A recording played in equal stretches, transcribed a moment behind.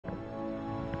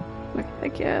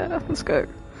Like, yeah, let's go.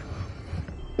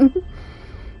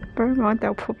 Bear in mind,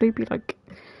 there'll probably be like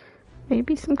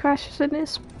maybe some crashes in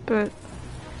this, but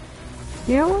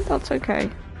you know what? That's okay.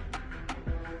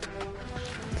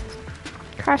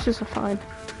 Crashes are fine.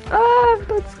 Ah,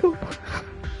 that's cool.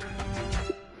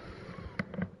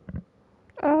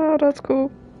 Oh, that's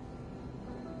cool.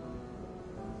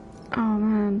 Oh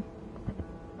man.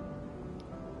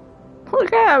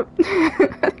 Look out!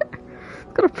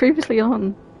 Got it previously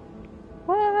on.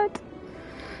 What?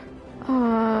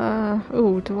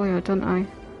 Oh, do I or don't I?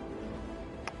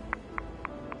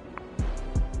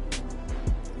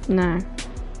 No.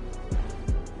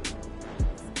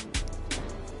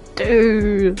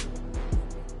 Dude!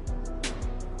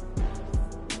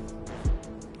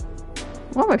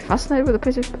 Why am I fascinated with the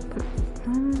pictures?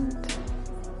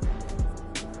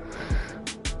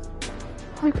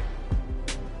 Like,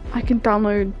 I can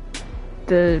download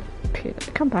the...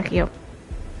 Come back here.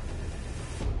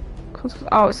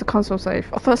 Oh, it's a console save.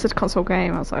 I thought it said console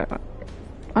game. I was like,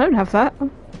 I don't have that.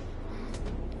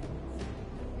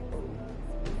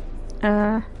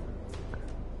 And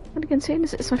again, seeing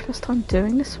as it's my first time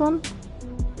doing this one,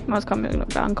 I was coming look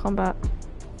down combat.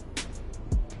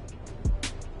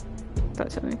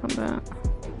 That's only combat.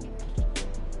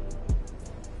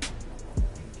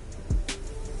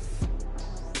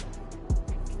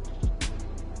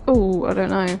 Oh, I don't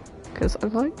know, because I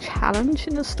like challenge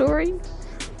in the story,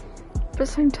 but at the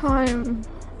same time,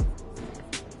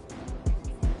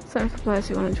 so for players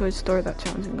who want to enjoy the story, that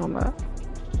challenging combat.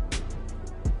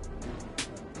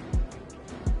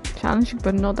 Challenging,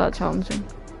 but not that challenging.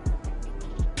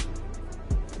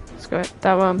 Let's go.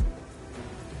 That one.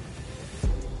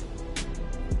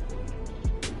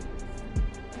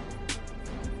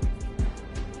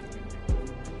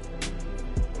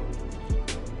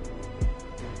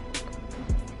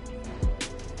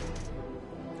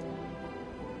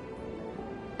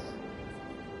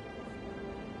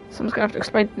 Someone's gonna have to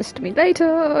explain this to me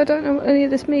later. I don't know what any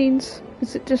of this means.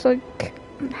 Is it just like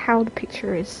how the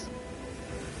picture is?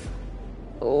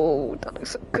 Oh, that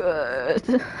looks so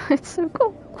good. It's so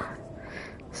cool.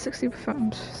 60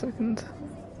 frames per second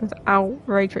without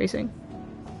ray tracing.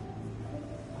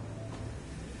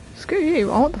 Screw you,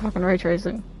 I want the fucking ray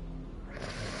tracing.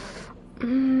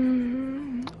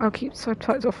 I'll keep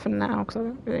subtitles off for now because I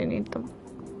don't really need them.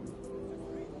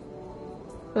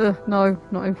 No,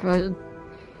 not inverted.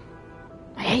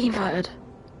 I hate inverted.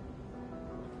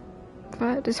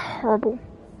 Inverted is horrible.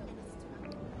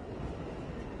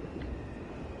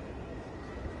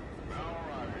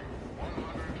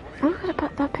 I look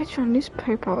at that picture on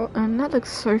newspaper and that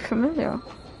looks so familiar.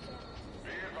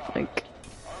 Like,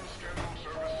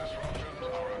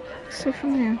 so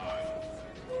familiar.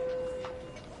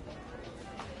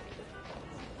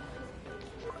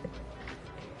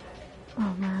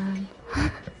 Oh man,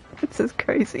 this is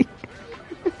crazy.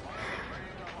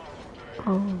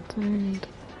 Oh dude.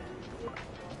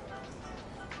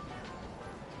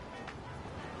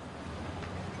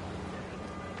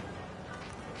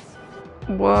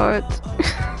 What?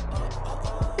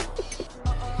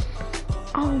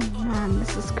 Oh man,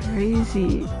 this is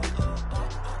crazy.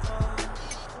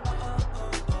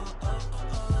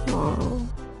 Whoa.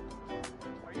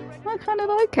 I kinda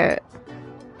like it.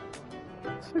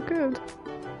 So good.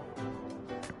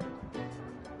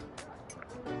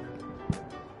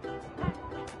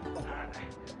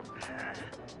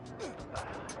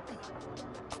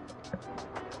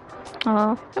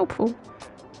 Helpful.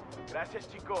 Gracias,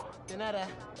 chico. De nada.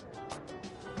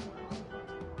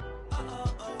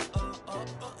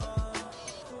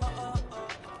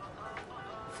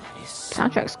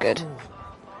 Soundtrack's good.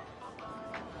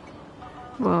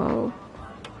 Whoa.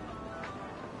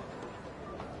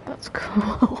 That's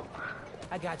cool.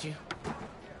 I got you.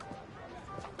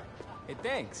 Hey,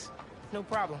 thanks. No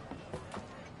problem.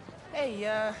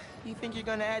 Hey, you think you're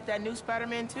gonna add that new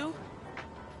Spider-Man too?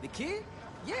 The kid?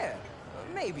 Yeah,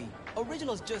 maybe.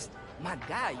 Original's just my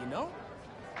guy, you know?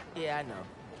 Yeah, I know.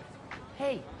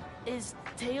 Hey, is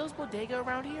Teo's Bodega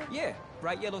around here? Yeah,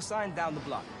 bright yellow sign down the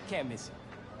block. Can't miss it.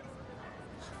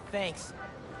 Thanks.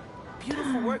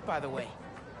 Beautiful work, by the way.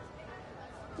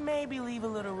 Maybe leave a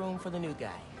little room for the new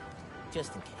guy,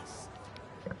 just in case.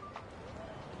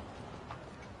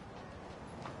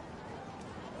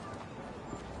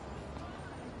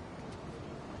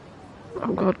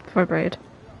 Oh god, vibrated.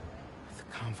 The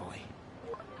convoy.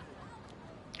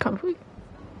 Convoy?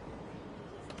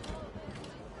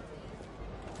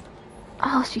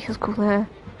 Oh, she has cool hair.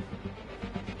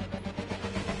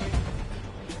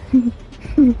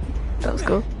 That was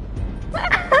cool.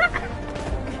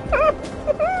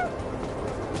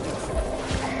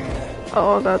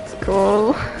 Oh, that's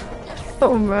cool.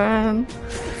 Oh man.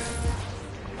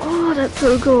 Oh, that's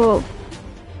so cool.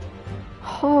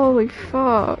 Holy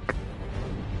fuck.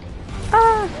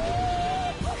 Ah!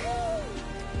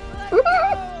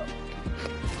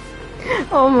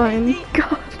 Oh my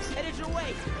god. Headed your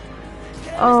way.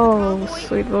 Oh,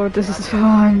 sweet lord, this is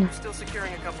fun. Still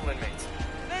securing a couple inmates.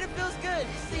 Man, it feels good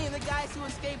seeing the guys who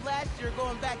escaped last year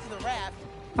going back to the raft.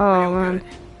 Oh man.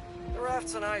 The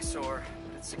raft's an eyesore,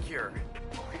 but it's secure.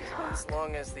 As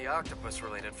long as the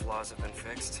octopus-related flaws have been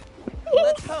fixed.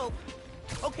 Let's hope.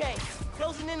 Okay,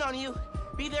 closing in on you.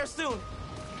 Be there soon.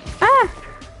 Ah!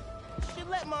 Should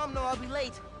let Mom know I'll be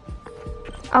late.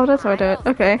 Oh, that's how I do it.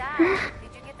 Okay. Did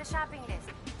you get the shopping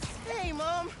list? Hey,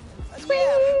 Mom.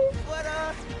 Yeah, but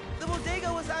the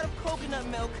bodega was out of coconut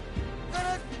milk.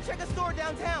 Gonna check a store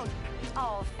downtown.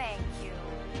 Oh, thank you.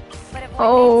 But avoid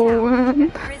Oh Midtown.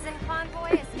 man. Prison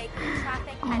convoy is making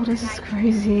traffic. Oh, at this is night.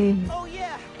 crazy. Oh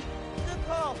yeah, good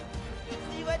call.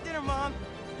 See you at dinner, Mom.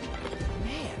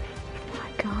 Man,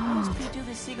 My how does god. Pete do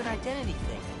this secret identity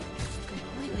thing?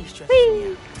 Completely stressed me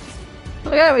Whee! out.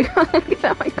 Look at me. Get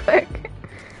that way quick.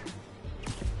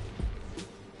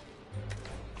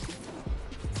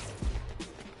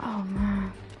 Oh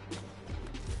man.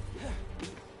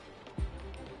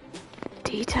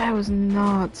 Detail was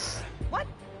nuts. What?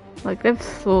 Like they've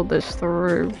thought this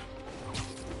through.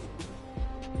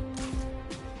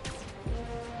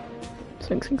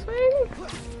 Swing, swing, swing.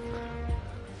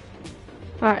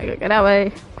 Alright, get that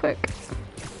way. Quick.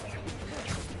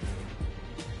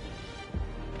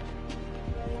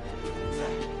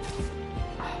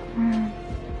 Oh man.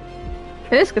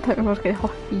 It is good time to get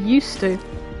used to.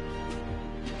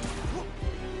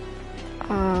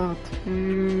 Oh,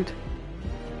 dude.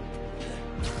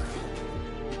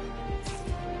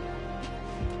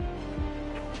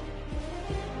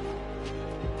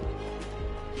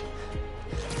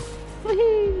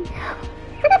 Whee!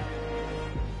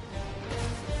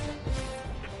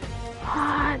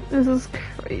 What? This is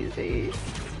crazy.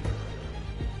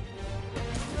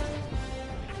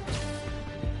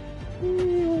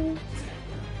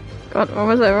 God, where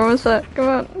was that? Where was that? Come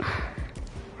on.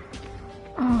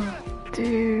 Oh,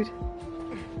 dude.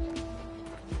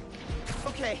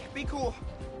 Okay, be cool.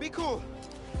 Be cool.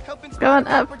 Helping Go on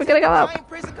up. We're gonna go up. giant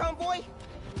prison convoy.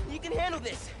 You can handle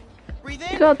this. Breathe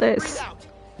in. You got this. Breathe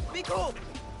out. Be cool.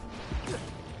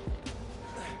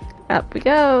 Up we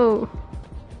go.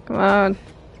 Come on.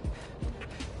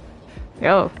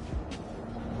 Go.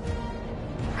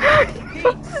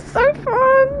 This is so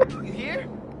fun. You here?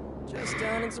 Just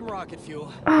down in some rocket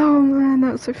fuel. Oh man,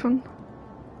 that was so fun.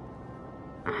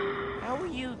 How are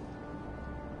you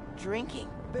drinking?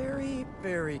 Very,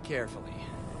 very carefully.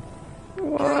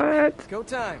 What? Go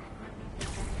time.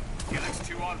 Helix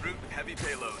 2 en route with heavy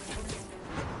payload.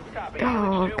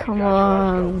 Oh, come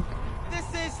on. This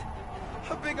is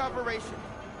a big operation.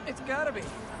 It's gotta be.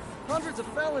 Hundreds of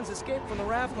felons escaped from the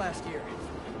raft last year.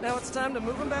 Now it's time to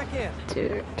move them back in.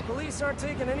 Dude, Police aren't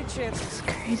taking any chances. it's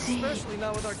crazy. Especially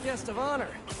not with our guest of honor.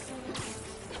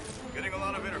 Getting a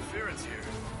lot of interference here.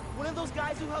 One of those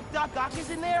guys who helped Doc Ock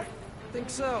is in there? Think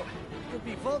so. Could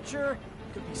be Vulture,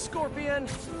 could be Scorpion,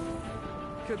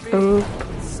 could be Oh.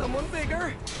 someone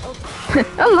bigger.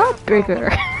 A lot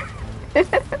bigger.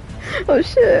 Oh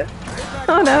shit.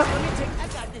 Oh no. Let me take. I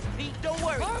got this, Pete. Don't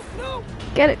worry. Oh, no!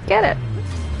 Get it, get it.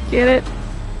 Get it.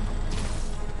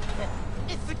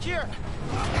 It's secure.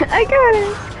 I got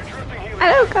it. I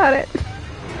don't got it.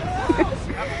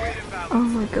 Have a weight imbalance. Oh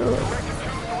my god.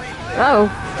 Oh,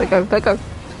 they go, they go.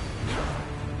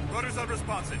 Rudder's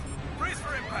unresponsive. Brace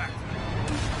for impact.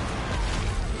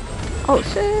 Oh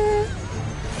shit.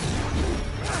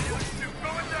 Helix 2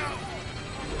 going down.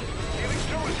 Helix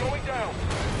 2 is going down.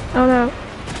 Oh no.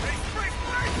 Brace, brace,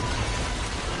 brace.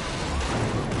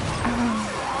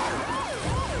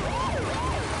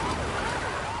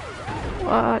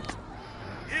 What?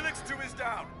 Helix 2 is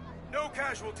down. No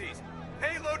casualties.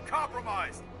 Payload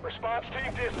compromised. Response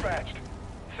team dispatched.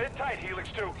 Sit tight, Helix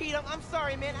 2. Pete, I'm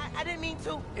sorry, man. I didn't mean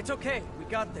to. It's okay. We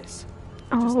got this.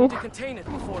 Just need to Oh. contain it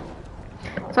before.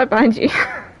 It's right behind you.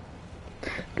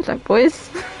 Good luck, boys.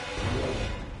 Before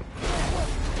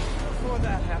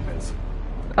that happens.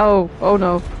 Oh, oh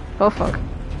no. Oh fuck.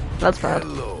 That's bad.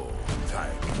 Hello,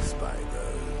 tiny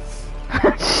spiders.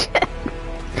 Shit.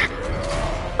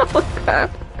 Oh god.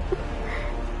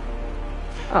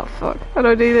 Oh fuck. How do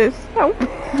I do this? Help.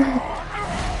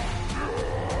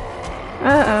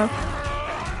 Uh oh.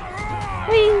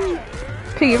 Whee!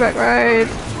 Piggyback ride.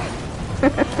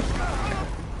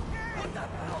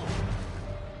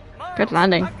 Good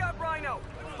landing. I've got Rhino,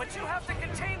 but you have to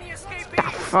contain the escapees.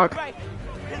 Fuck. Right.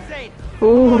 Insane.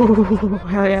 Ooh,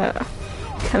 hell yeah.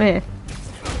 Come here.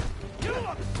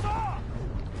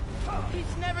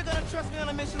 He's never gonna trust me on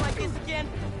a mission like this again.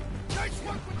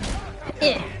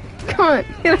 Yeah. Come on,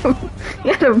 get him.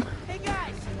 Get him. Hey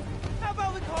guys, how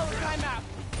about we call a timeout?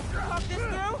 Talk this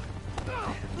through?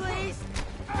 Please?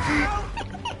 No?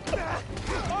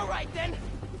 All right then.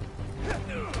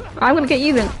 I'm gonna get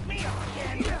you then.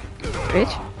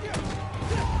 Bitch.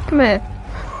 Come here.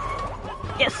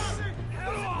 Yes.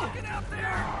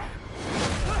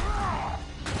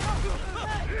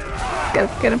 Get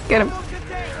him, get him, get him.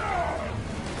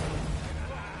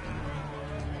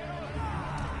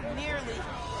 Nearly.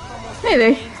 Almost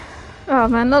Maybe. gained. Oh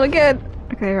man, not again.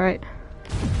 Okay, right.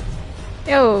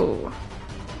 Yo.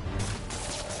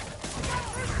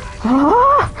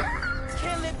 Ah!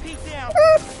 Can't let Pete down.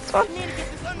 It's fine. I need to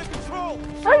get this under control.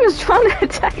 I was trying to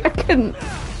attack, I couldn't.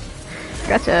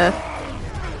 Gotcha.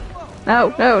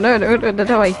 No, no, no, no, no, no, no,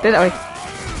 that way.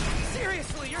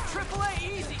 Seriously, you're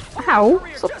AAA easy. Ow,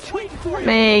 Career stop just waiting for you.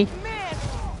 me. Man,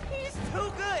 he's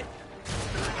too good.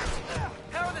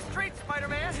 How are the streets,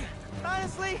 Spider-Man?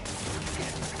 Honestly,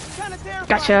 kind of terrifying.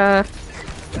 Gotcha.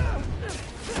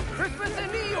 Christmas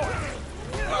in New York.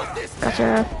 Love this.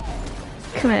 Gotcha.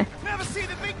 Come here. Never seen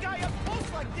the big guy up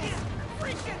close like this.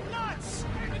 Freaking nuts.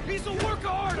 He's a work of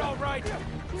art, all right.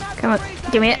 Not Come on, the phrase I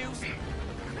give me it. use.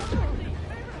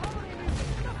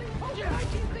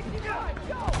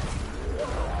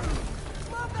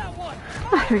 Love that one.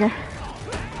 Ah, here we go.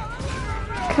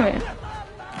 Come here.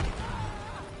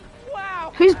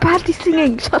 Wow. Who's badly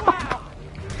singing? Shut up.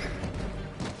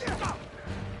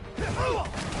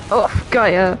 Oh,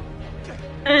 got ya.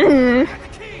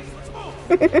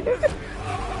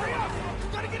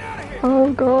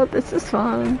 Oh god, this is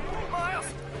fun. Miles,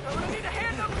 I'm gonna need a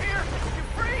hand up here. You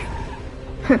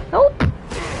free? Help!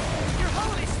 Your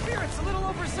holiday spirit's a little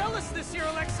overzealous this year,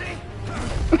 Alexei.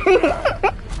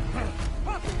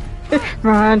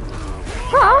 Run.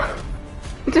 Ah!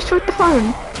 You destroyed the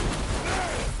phone.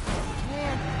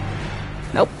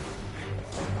 Nope.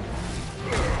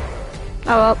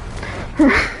 Oh well.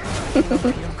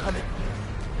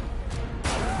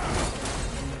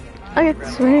 I get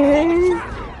to swing.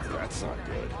 That's not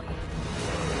good.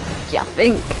 Yeah,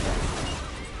 think.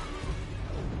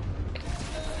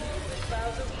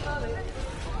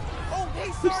 Oh, hey,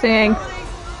 I'm sorry, singing.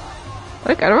 holidays.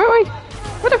 Look, out of my way.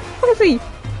 What the fuck is he?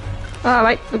 Oh,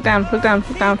 right. Look down, look down,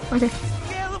 look down. Okay.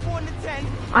 Scale of 1 to 10.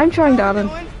 I'm trying, How darling.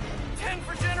 you doing? 10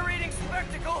 for generating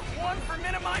spectacle, 1 for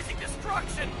minimizing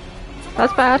destruction.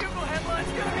 That's bad. Tomorrow's Bugle headline's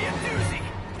gonna be a doozy.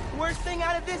 Worst thing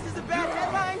out of this is a bad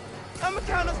headline. I'ma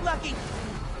count us lucky.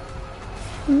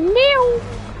 Meow.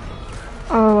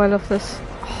 Oh, I love this.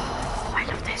 Oh, I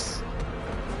love this.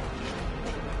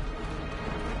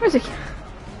 Where is he?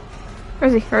 Where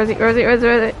is he? Where is he? Where is he? Where is he?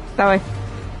 Where is he? That way.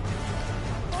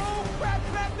 Oh, crap,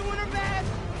 doing her bad.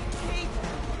 Hey,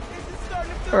 this is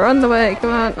starting to feel We're on the way. Come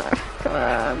on. Come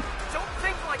on. Don't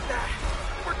think like that.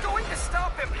 We're going to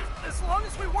stop him, as long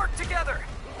as we work together.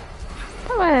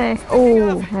 That way.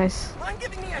 Oh, nice. Mind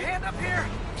giving me a hand up here?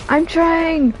 I'm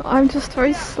trying. I'm just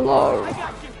very slow. I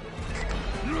got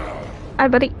you. Hi,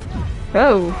 buddy.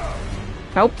 Oh.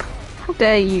 Nope. How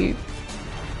dare you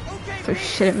Okay, throw Pete.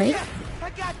 shit at me? I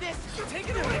got this. Take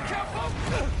it away, Capo.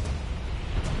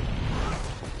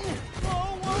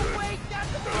 Whoa, wait,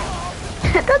 that's the ball.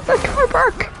 That's a car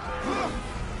bark.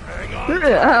 Hang on.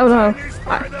 Oh no.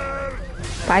 Spider!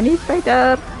 Tiny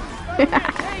spider. Hey,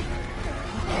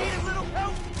 need a little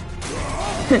help?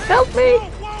 Help me.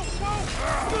 Whoa,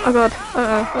 whoa. Oh god.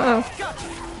 Uh-oh.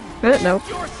 Uh-oh. Nope.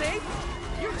 You're safe.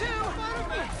 You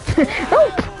too.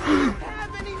 Help.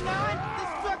 Have any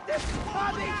non-destructive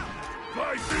hobbies?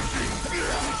 Fly fishing!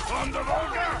 On the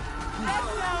Volga! That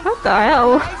sounds What the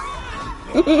hell?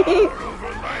 Over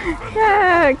life and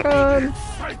Yeah, god.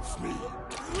 excites me.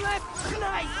 left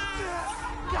nice.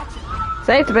 Gotcha.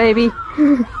 Save the baby.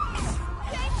 Thank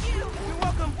you. You're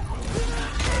welcome.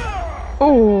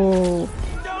 Oh.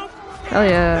 Don't Hell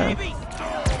yeah. baby.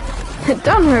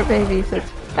 Don't hurt babies. It's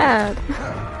bad.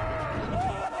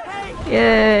 Hey,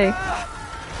 Yay.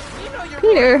 you know you're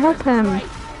Peter, help him.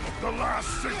 The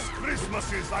last 6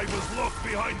 Christmases I was locked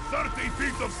behind 30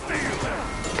 feet of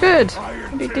steel. Good.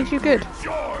 Iron You Jim did you will good.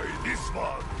 enjoy this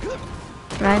one.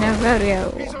 Rhino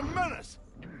Rodeo. He's a menace.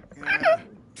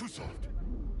 Too soft.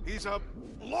 He's a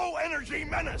low-energy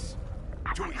menace.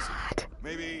 Too easy.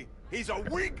 Maybe he's a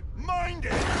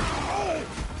weak-minded. Oh,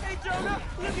 Hey, Jonah,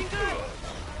 looking good.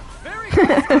 very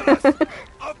good.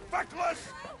 A feckless,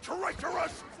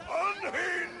 treacherous,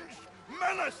 unhinged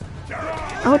menace. Terror.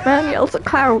 Old man yells at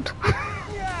Cloud.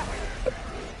 Yeah.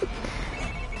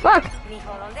 Fuck.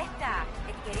 Mijo, ¿dónde está?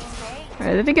 It's getting late.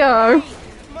 Where did he go? Hey,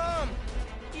 Mom!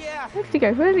 Yeah, Where did he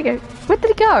go? Where did he go? Where did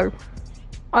he go?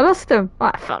 I lost him.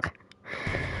 Ah, fuck.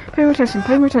 Pay more attention,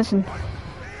 pay more attention.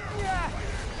 yeah!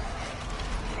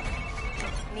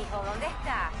 Mijo, ¿dónde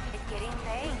está? It's getting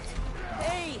late.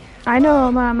 Hey! I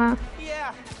know, Mama.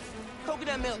 Yeah!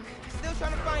 Coconut milk. Still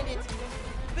trying to find it.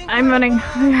 Been I'm kind of, running.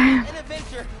 an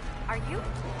adventure. Are you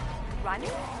running?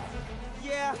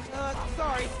 Yeah,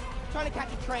 sorry. Trying to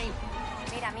catch a train.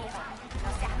 Mira, mijo,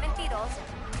 no seas mentiroso.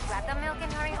 Grab the milk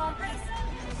and hurry home, please.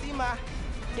 Sí, ma.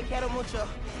 Te quiero mucho.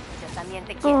 Yo también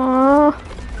te quiero. Aww.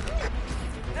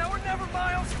 Now or never,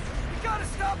 Miles. You gotta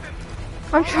stop him.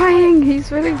 I'm trying.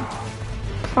 He's really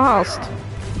fast.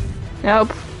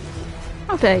 Nope.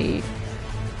 How dare you?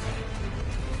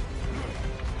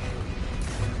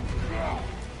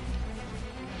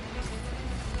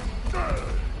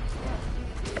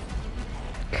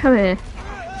 Come here.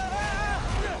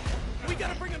 We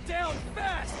gotta bring him down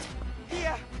fast.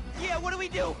 Yeah, what do we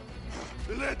do?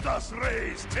 Let us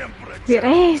raise temperature. It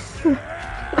is.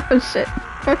 Oh shit.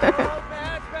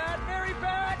 Bad, very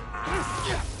bad.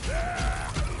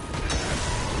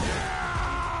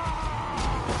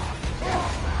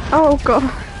 Oh god.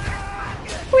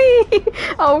 Whee!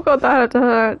 Oh god, that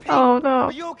hurt. Oh no.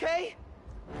 Are you okay?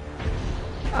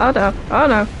 Oh no. Oh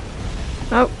no.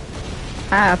 Oh.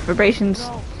 Ah, vibrations.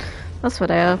 That's what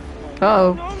they are. Uh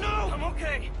oh. No, no. I'm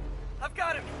okay. I've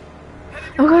got him. Headed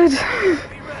Oh your god. way.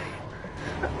 Be ready.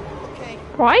 Okay,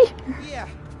 Why? yeah.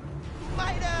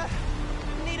 Might,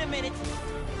 need a minute.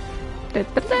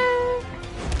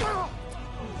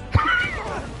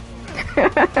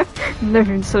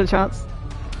 Never even stood a chance.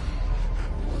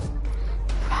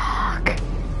 Fuck.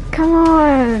 Come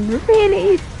on.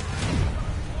 Really?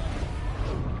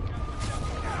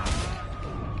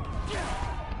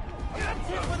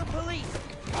 Tip for the police.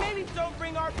 Maybe don't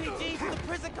bring RPGs to the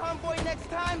prison convoy next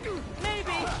time.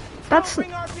 Maybe That's... don't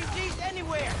bring RPGs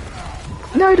anywhere.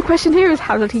 No, the question here is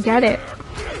how did he get it?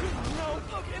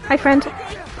 Hi friend.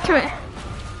 Come here.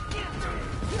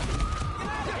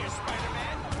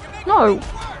 No.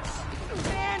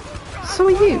 Man, So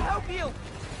are you. help you.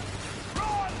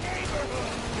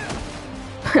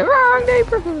 Wrong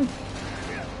neighborhood.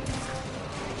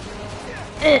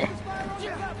 Eh.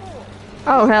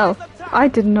 Oh hell. I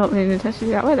did not mean to touch you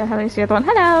that. Where the hell is the other one?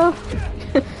 Hello!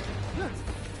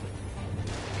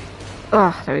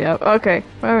 Oh, there we go. Okay.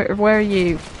 Where are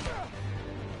you?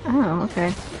 Oh,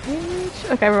 okay.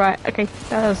 Okay, right. Okay,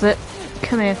 that was it.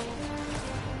 Come here.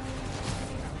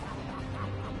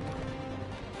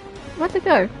 Where'd they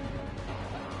go?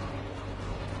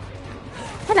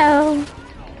 Hello!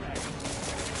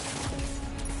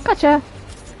 Gotcha!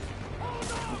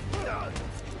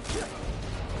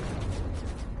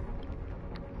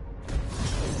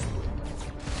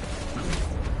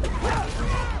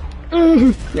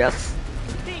 Yes.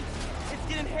 Pete, it's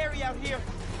getting hairy out here.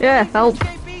 Yeah, help.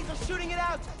 JBs are shooting it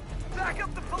out. Back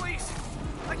up the police.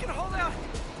 I can hold out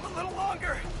a little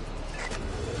longer.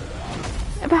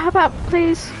 How about,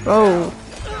 please? Oh.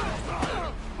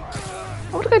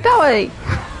 I want to go that way.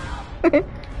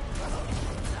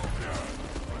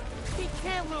 He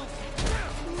can't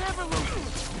lose. Never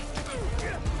lose.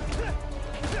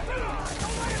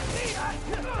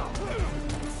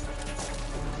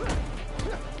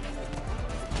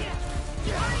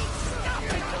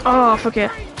 Oh, fuck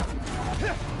yeah.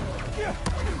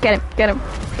 Get him, get him,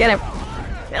 get him.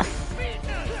 Yes.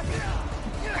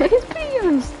 He's being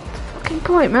on his fucking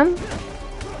point, man.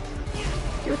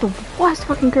 You're the worst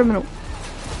fucking criminal.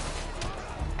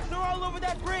 They're all over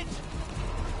that bridge.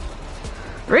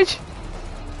 Bridge?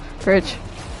 Bridge.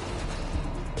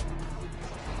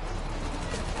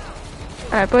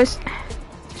 Alright, boys.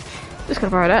 Just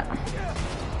gonna borrow that.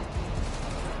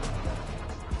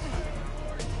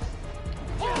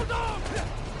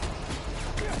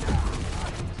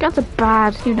 Guns are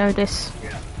bad, you know this.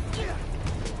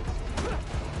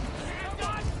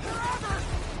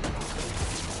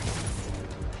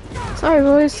 Sorry,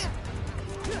 boys.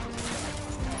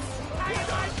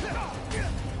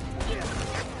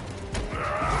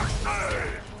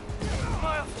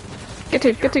 Get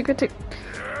to. Where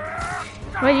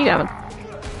are you going?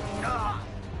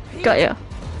 Got ya.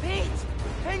 Pete,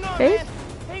 hang on, Pete? man.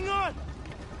 Hang on.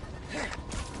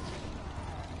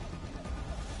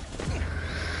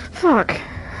 Fuck.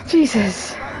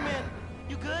 Jesus. Spider-Man,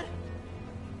 you good?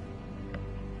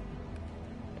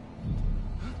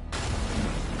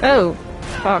 Oh.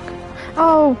 Fuck.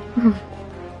 Oh.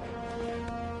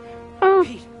 Oh.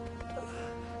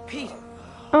 Pete,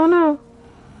 Oh no.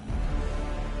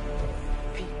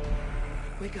 Pete,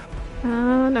 wake up.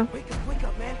 Oh no. Wake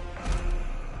up, man.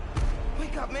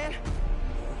 Wake up, man.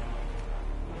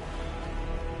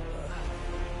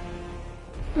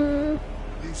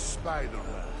 My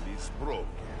Spider-Man is broken.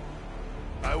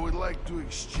 I would like to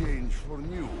exchange for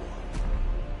new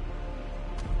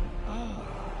one.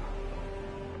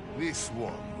 This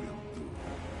one will do.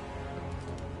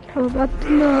 How about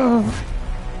no?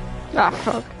 Ah,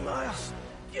 fuck. Miles,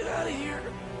 get out of here.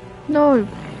 No.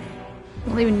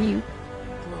 I'm leaving you.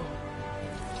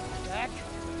 Back?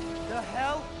 The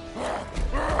hell?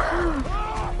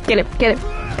 Get him, get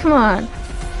him. Come on.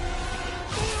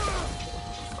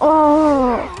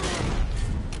 Oh.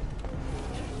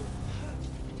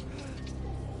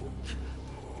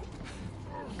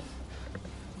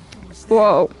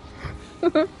 Whoa.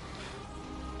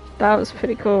 That was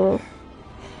pretty cool.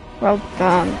 Well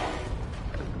done.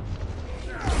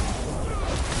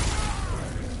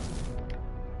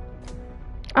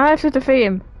 I have to defeat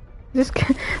him. This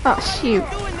guy. Oh, shoot.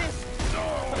 Doing this?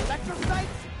 Electrocytes?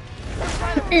 Some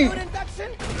kind of fluid induction?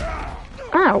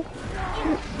 Ow.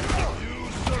 You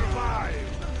survive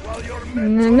while your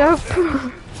Nope.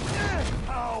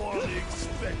 How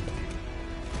unexpected.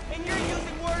 And you're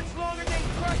using words longer than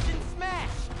crush and smash.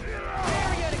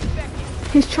 Very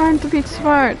unexpected. He's trying to be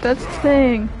smart. That's the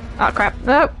thing. Oh, crap.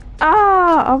 Nope.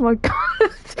 Ah. Oh, my God.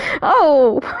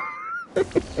 Oh.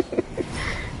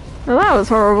 Well, that was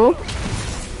horrible.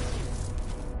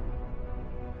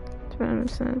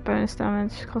 20% bonus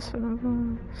damage, cost for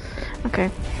number. Okay.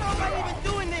 How am I even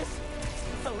doing this?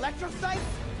 Electrocytes?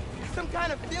 Some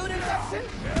kind of fluid induction?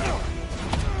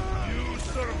 You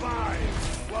survive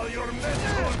while your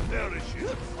mentor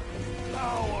perishes.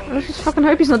 How I just fucking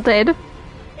hope he's not dead. And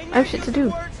I have you're shit to do.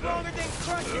 using words longer than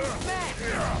crush and smash.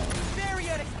 Very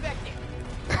unexpected.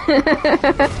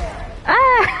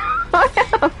 Ah!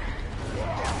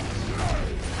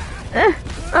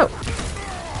 Oh.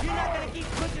 You're not gonna keep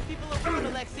pushing people around,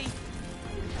 Alexei.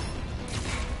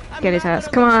 I'm Get his not ass.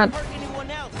 gonna Come let on. you hurt anyone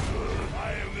else.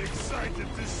 I am excited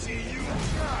to see you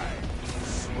try.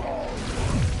 Small.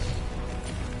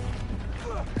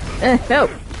 No.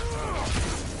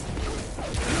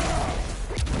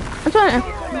 I'm trying to.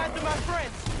 Don't come after my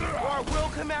friends, or I will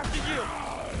come after you.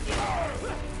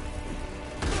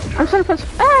 I'm trying to punch.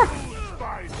 Ah!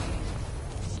 Spider.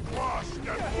 Squash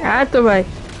that Out the way.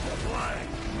 flag.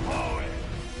 Poet.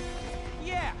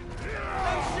 Yeah,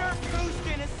 I'm sure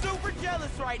Pushkin is super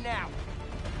jealous right now.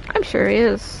 I'm sure he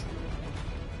is.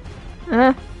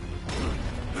 The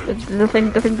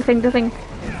thing.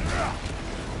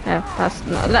 Yeah, that's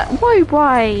not that.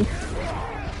 Why?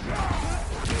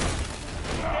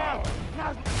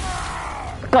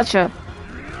 Gotcha.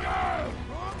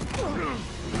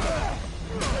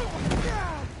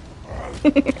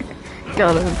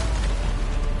 Got him.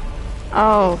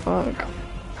 Oh, fuck.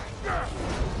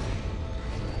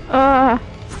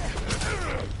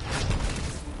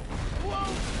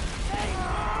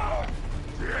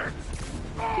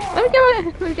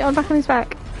 Let me get on back on his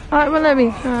back. Alright, well, let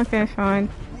me. Okay, fine.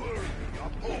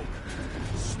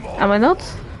 Am I not?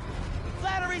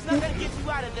 Flattery's not gonna get you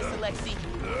out of this, Alexei.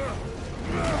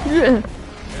 Yeah.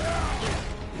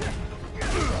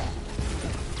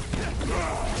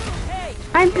 Hey,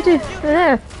 I'm pretty.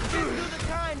 There. just do the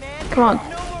time, man. Come on.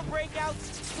 No more breakouts,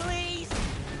 please.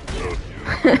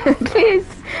 Please.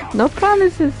 No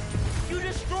promises. You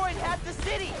destroyed half the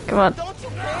city. Come on. Don't you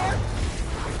care?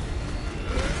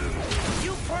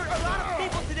 You've hurt a lot of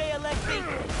people today, Alexei.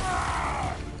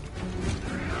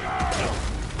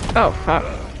 Oh, fuck.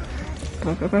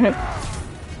 Go ahead.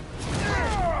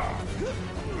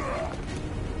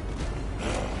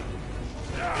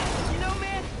 You know,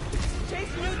 man,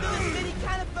 chasing you through the city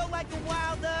kind of felt like a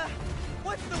wild,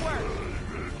 what's the word?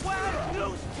 Wild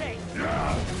goose chase.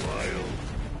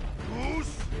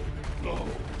 Goose? No.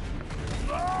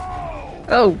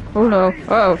 No! Oh no.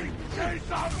 Oh.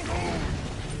 Chase out Goose!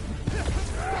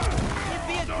 It'd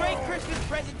be a great Christmas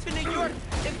present to New York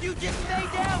if you just stay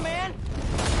down, man.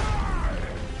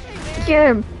 Hey, man. Get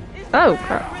him. Is the Oh, weather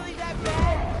crap. really that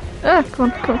bad? Ah,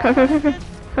 come on.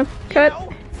 Cut. No,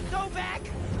 go back.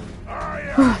 I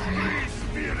am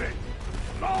free spirit!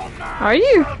 No man Are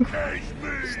you? shall cage me!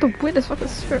 It's the weirdest fucking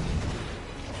spirit.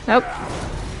 Nope.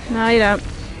 No, you don't.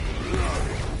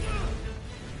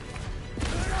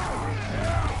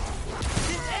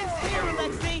 This ends here,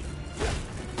 Alexei.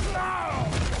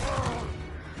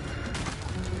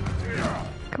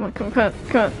 Come on,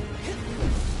 cut.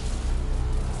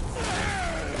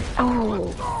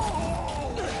 Oh.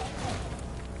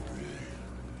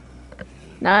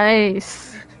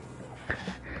 Nice.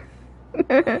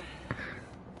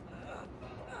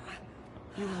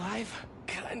 You alive?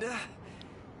 Kinda.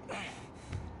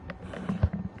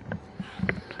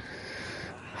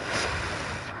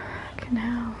 Okay,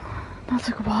 now. That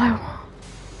took a while.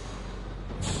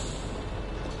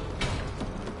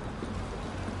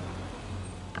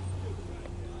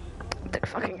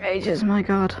 ages, my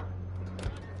god.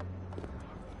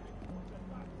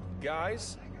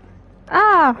 Guys?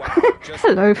 Ah! Wow, just-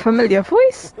 Hello, familiar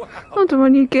voice. Wow. Wonder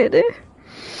when you get it.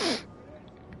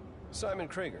 Simon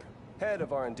Krieger, head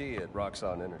of R&D at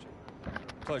Roxxon Energy.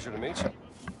 Pleasure to meet you.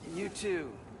 You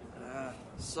too.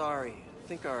 Sorry. I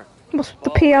think our What's the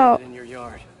ball PR? landed in your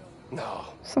yard. No.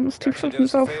 Someone's too Actually, full do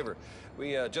us a himself. favor.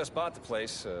 We just bought the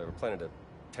place. We're planning to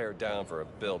tear it down for a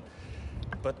build.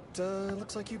 But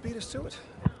looks like you beat us to it.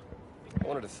 I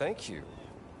wanted to thank you,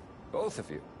 both of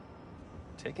you.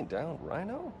 Taking down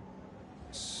Rhino?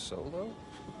 Solo?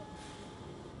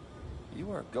 You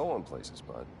are going places,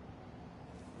 bud.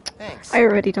 Thanks. I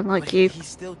already don't like But you. he's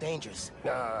still dangerous.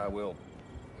 Nah, we'll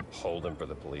hold him for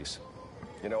the police.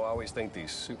 You know, I always think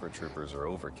these super troopers are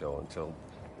overkill until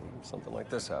something like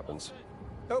this happens.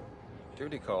 Oh,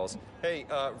 duty calls. Hey,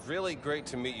 really great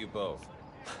to meet you both.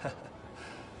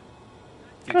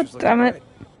 God damn it. Bright.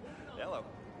 Hello.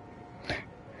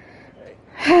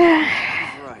 He's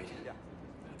right.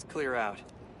 Let's clear out.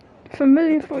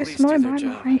 Familiar Let the voice, police my do their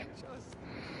job. my.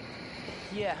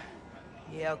 Yeah.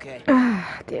 Yeah, okay.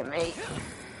 Ah, dear me.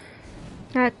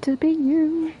 Had to be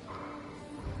you.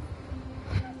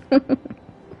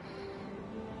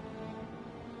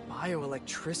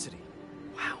 Bioelectricity.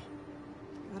 Wow.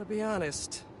 Gotta be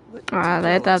honest. Ah,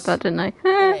 they had that, didn't they?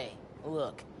 Hey,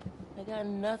 look. I got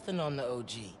nothing on the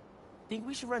OG. Think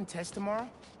we should run tests tomorrow?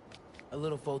 A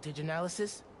little voltage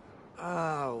analysis?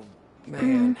 Oh,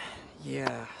 man.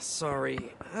 Yeah, sorry.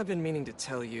 I've been meaning to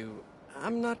tell you,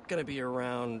 I'm not gonna be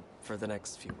around for the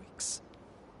next few weeks.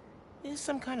 Is this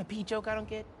some kind of pee joke I don't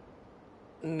get?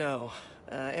 No.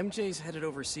 MJ's headed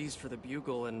overseas for the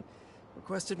Bugle and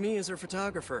requested me as her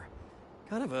photographer.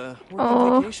 Kind of a working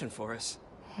Aw. vacation for us.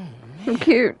 So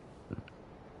cute.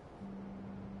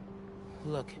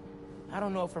 Look, I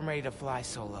don't know if I'm ready to fly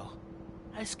solo.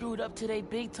 I screwed up today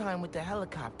big time with the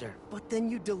helicopter. But then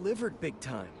you delivered big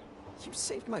time. You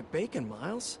saved my bacon,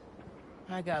 Miles.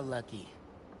 I got lucky.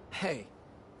 Hey,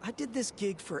 I did this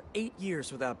gig for 8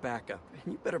 years without backup,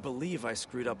 and you better believe I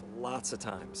screwed up lots of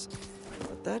times.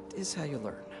 But that is how you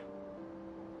learn.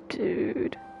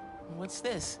 Dude. What's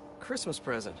this? Christmas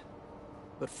present.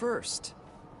 But first,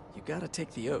 you gotta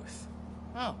take the oath.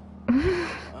 Oh.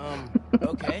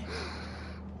 Okay.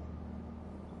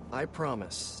 I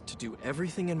promise to do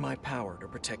everything in my power to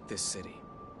protect this city.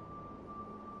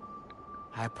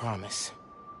 I promise.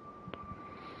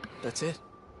 That's it.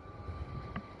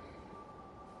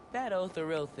 That oath a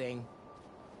real thing.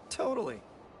 Totally.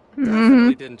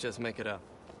 Definitely didn't just make it up.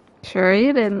 Sure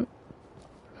you didn't.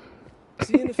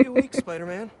 See you in a few weeks,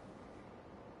 Spider-Man.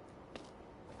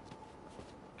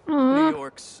 New Aw.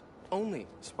 York's only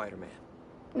Spider-Man.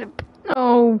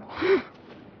 No.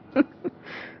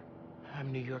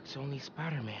 I'm New York's only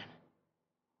Spider-Man.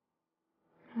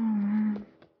 Oh man.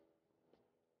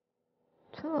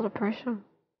 It's a lot of pressure.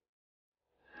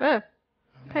 Oh. I'm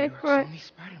Okay, New York's right. only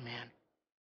Spider-Man.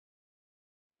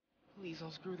 Please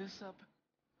don't screw this up.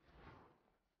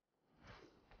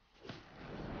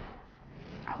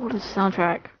 Oh, the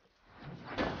soundtrack.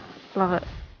 Love it.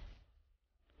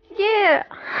 Yeah!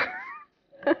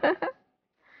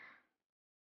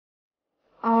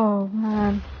 Oh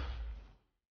man.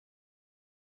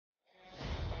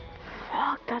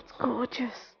 Fuck, that's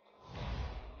gorgeous.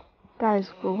 That is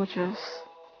gorgeous.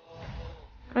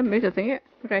 Can I move the thing yet?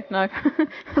 Okay, no. I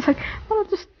was like, I'll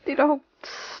just do the whole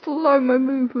slow-mo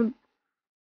movement.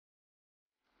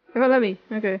 If I let me.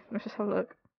 Okay, let's just have a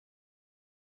look.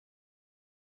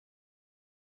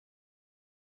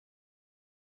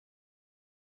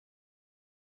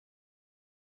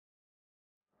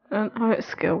 Oh, it's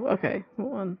skill. Okay, what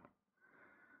one?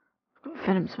 I've got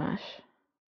Venom Smash.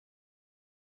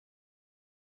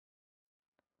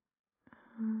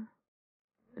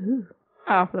 Ooh.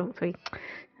 Oh, level 3.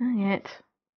 Not yet.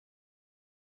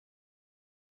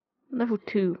 Level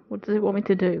 2. What does it want me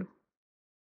to do?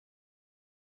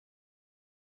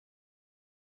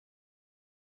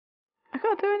 I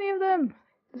can't do any of them.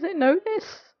 Does it know this?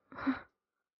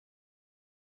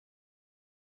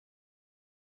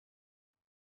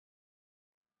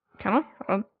 Can I?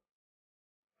 Hold on.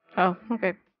 Oh,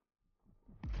 okay.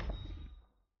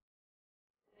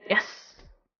 Yes!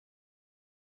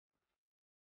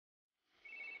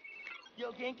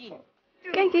 Yo, Genki.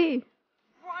 Genki!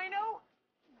 Rhino?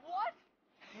 What?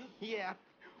 Yeah.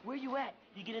 Where you at?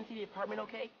 You get into the apartment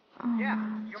okay? Oh, Yeah,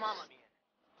 man. your mom let me in.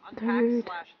 Dude.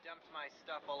 Unpacked/dumped my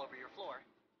stuff all over your floor.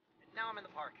 And now I'm in the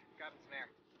park, grabbing some air.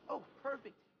 Oh,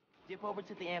 perfect. Dip over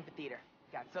to the amphitheater.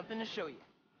 Got something to show you.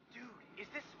 Dude, is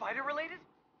this spider related?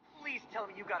 Please tell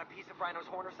me you got a piece of Rhino's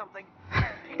horn or something.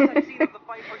 Pictures I've seen of the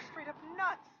fight are straight up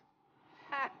nuts.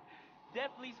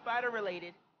 Definitely spider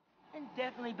related. And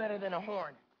definitely better than a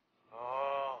horn.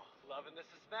 Oh, loving the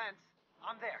suspense.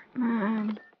 I'm there.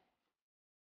 Man.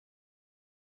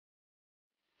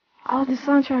 Oh, the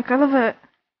soundtrack, I love it.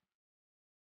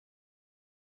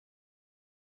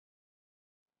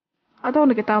 I don't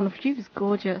want to get down, the view is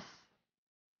gorgeous.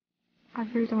 I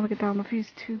really don't want to get down, the view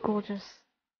is too gorgeous.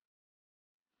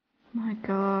 My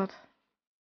god.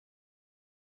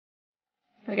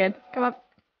 Again, come up.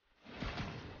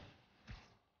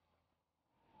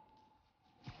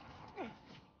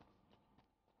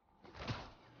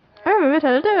 I remembered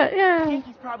how to do it, yeah.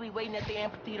 Yankee's probably waiting at the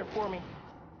amphitheater for me.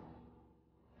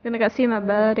 Gonna go see my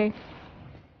buddy.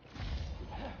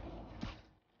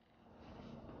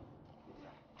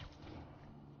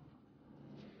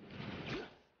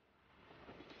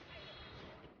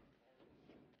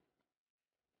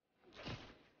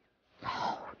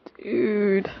 Oh,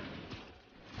 dude.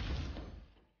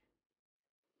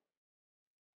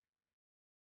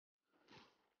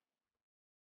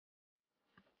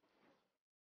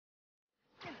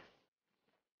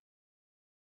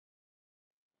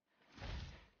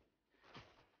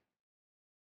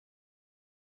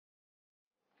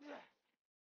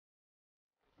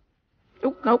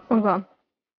 Oh, nope, wrong one.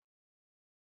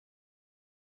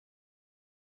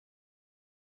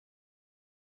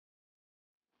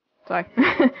 Sorry.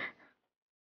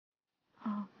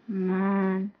 Oh,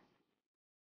 man.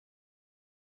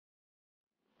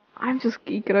 I'm just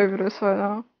geeking over this right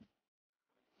now.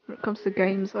 When it comes to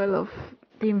games, I love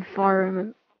the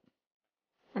environment.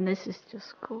 And this is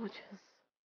just gorgeous.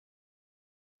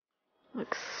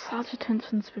 Like, such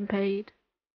attention's been paid.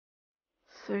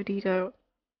 So detailed.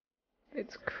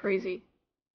 It's crazy.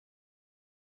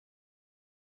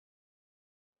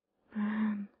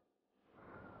 Man.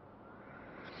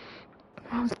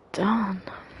 Well done.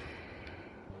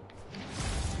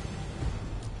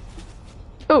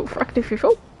 Oh, fractal free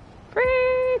fall.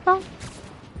 Free fall.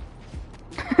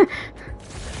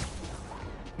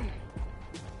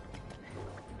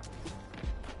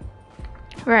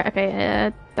 Right,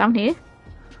 okay, down here.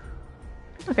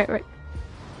 Okay, right.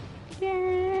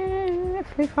 Yeah,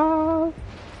 free fall.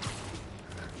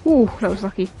 Ooh, that was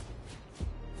lucky.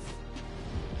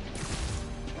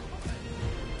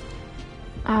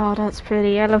 Oh, that's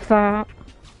pretty. I love that.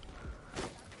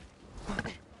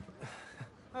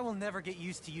 I will never get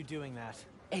used to you doing that.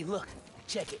 Hey, look,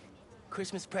 check it.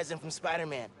 Christmas present from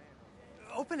Spider-Man.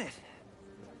 Open it.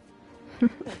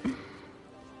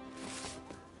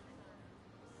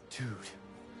 Dude,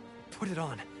 put it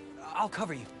on. I'll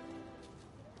cover you.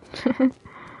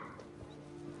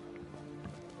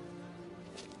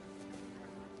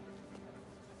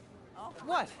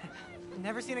 What?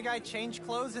 Never seen a guy change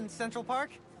clothes in Central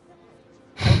Park?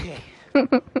 Okay.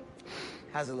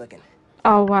 How's it looking?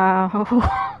 Oh,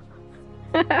 wow.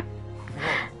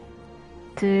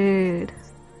 Dude.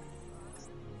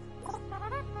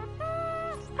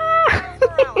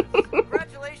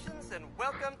 Congratulations and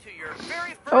welcome to your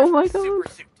very first Oh my super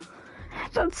god. suit.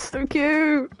 That's so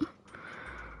cute.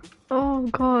 Oh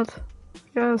god.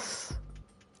 Yes.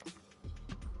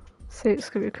 Suits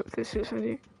could be equipped with suits on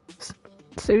you.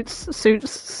 Suits.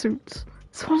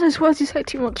 It's one of those words you say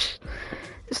too much.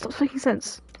 It stops making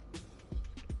sense.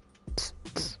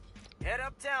 Head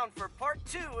uptown for part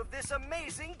 2 of this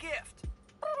amazing gift.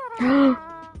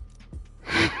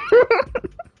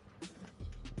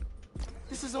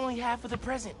 This is only half of the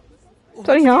present. It's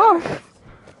only half.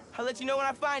 I'll let you know when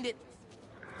I find it.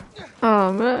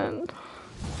 Oh man.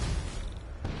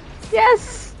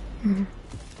 Yes!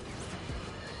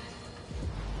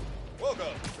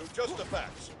 Welcome to Just the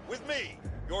Facts with me,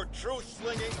 your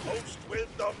truth-slinging host with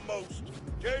the most,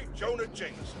 J. Jonah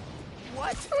Jameson.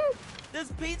 What?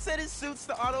 Does Pete said it suits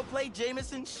the autoplay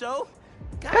Jameson show?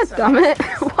 God damn it.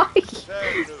 Why?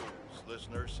 Sad news,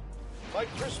 listeners. My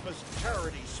Christmas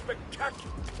charity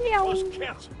spectacular Meow. was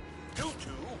canceled due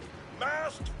to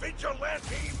masked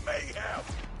vigilante mayhem.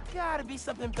 Gotta be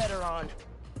something better on.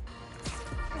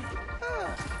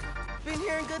 Been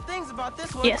hearing good things about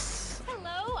this one. Yes.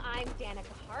 Hello, I'm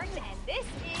Danica Hart, and this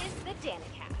is the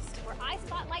Danicast, where I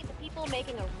spotlight the people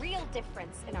making a real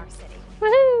difference in our city.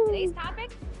 Woohoo! Today's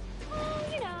topic? Oh,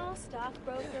 you know,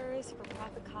 stockbrokers,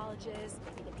 for-profit colleges,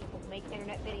 maybe the people who make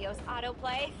internet videos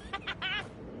autoplay.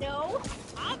 No,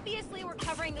 obviously we're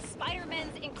covering the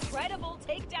Spider-Man's incredible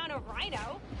takedown of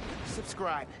Rhino.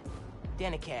 Subscribe.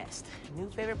 Danicast, new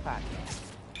favorite podcast.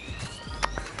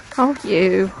 Oh,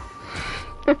 you.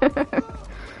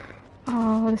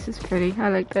 Oh, this is pretty. I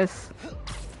like this.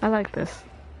 I like this.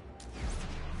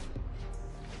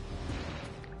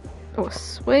 Oh,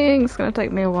 swing. It's gonna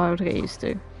take me a while to get used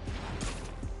to.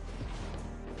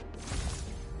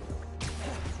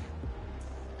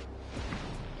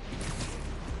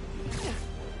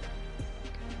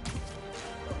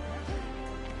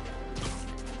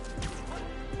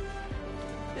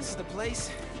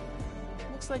 place.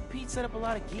 Looks like Pete set up a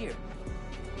lot of gear.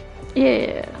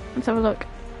 Yeah, let's have a look.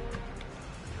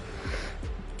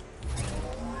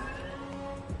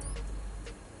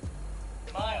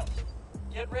 Miles,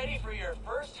 get ready for your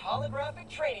first holographic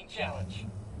training challenge.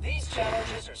 These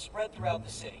challenges are spread throughout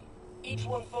the city. Each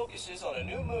one focuses on a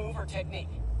new move or technique.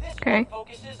 This one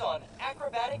focuses on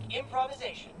acrobatic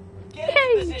improvisation. Get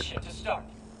into position to start.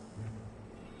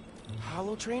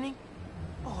 Holo training?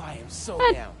 Oh, I am so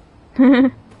down.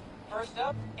 First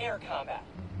up, air combat.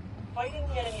 Fighting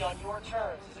the enemy on your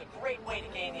terms is a great way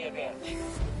to gain the advantage.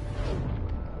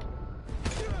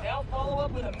 Now follow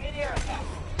up with a mid-air attack.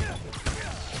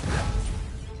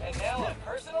 And now a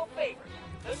personal favorite,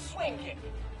 the swing kick.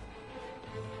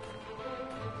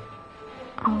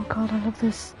 Oh god, I love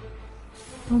this.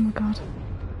 Oh my god.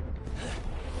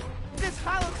 This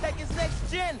holotech is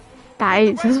next gen.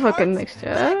 Guys, this is fucking next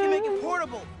gen. I can make it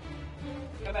portable.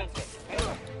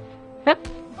 Yep.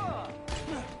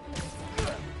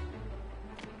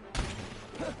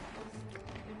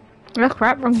 Oh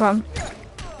crap, wrong button.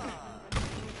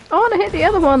 I want to hit the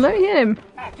other one, let me hit him.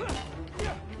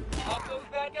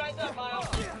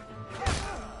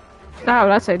 Oh,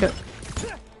 that's how you do it.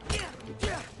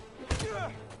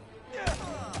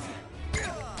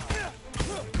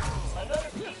 Another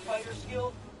key fighter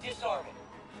skill, disarming.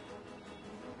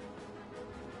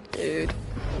 Dude.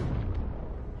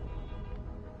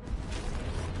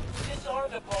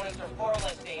 Disarmed opponents are far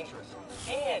less dangerous.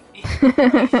 And it's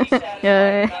crazy satisfying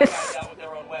Yes. to knock guys out with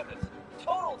their own weapons.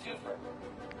 Total twofer.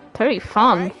 Totally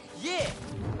fun. Right? Yeah.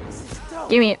 This is dope.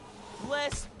 Give me it.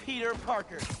 Bless Peter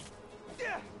Parker.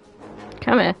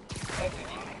 Come here.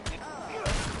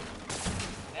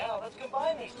 Now let's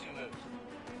combine these two moves.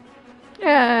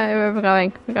 Yeah, where are we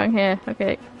going? We're going here.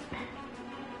 Okay.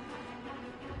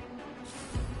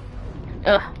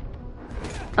 Ugh.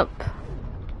 Up.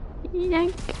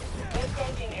 Yank.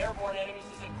 Headbutting airborne enemies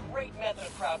is a great method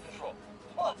of crowd control.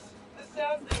 Plus, the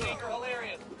sounds they make are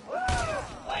hilarious.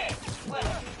 Land,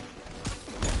 land.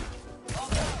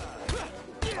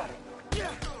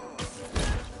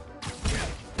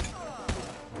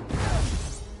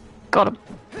 Got him.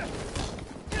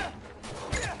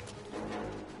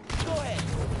 Go ahead.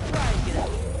 Try and get out.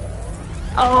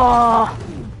 Oh.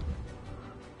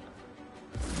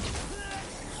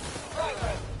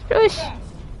 Shush.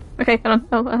 Okay, hold on.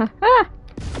 Oh,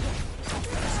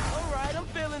 Alright, I'm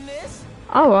feeling this.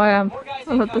 Oh, I am. More guys I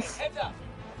love incoming. this. Heads up.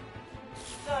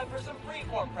 Time for some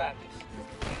freeform practice.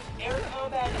 Use air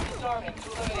combat and disarming to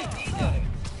eliminate these enemies.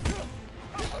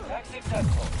 Attack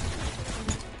successful.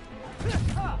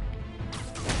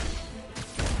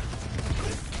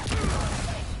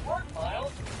 Work,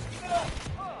 Miles. Keep it up.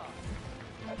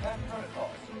 Attack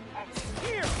protocols. Active.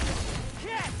 Here.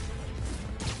 Catch.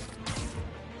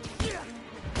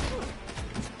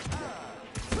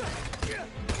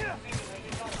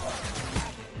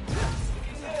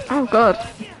 Oh god.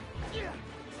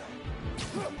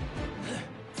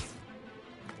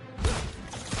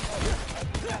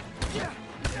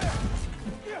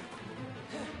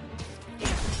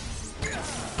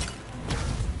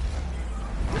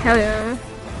 Hell yeah.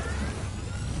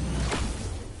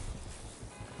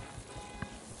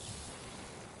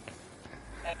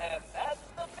 And that's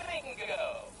the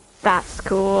bingo. That's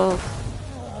cool.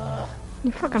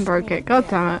 You fucking broke it. God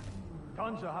damn it.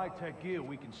 Tons of high-tech gear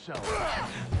we can sell.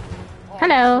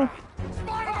 Hello.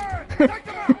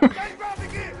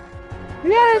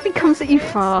 Yeah, he comes at you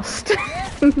fast.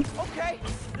 Okay,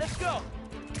 let's go.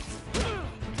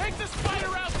 Take the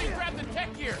spider out and grab the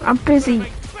tech gear. I'm busy.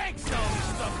 Bank selling this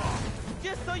stuff off.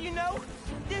 Just so you know,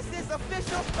 this is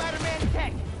official Spider-Man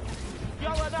tech.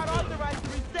 Y'all are not authorized to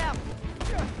resell.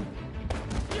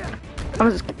 I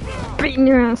was beating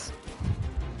your ass.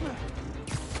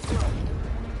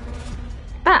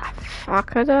 Ah,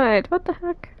 fuck, I died. What the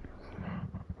heck?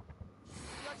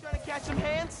 Y'all trying to catch some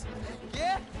hands?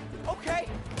 Yeah? Okay,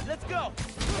 let's go.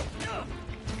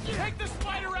 Take the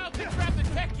spider out and grab the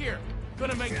tech gear.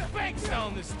 Gonna make bank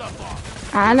selling this stuff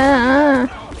off. I know.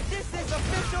 This is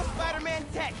official Spider-Man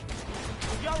tech.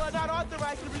 Y'all are not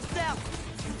authorized to resell.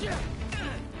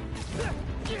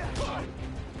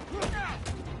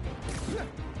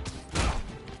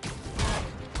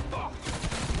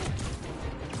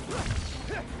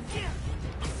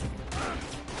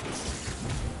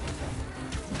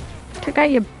 Check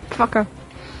out you fucker.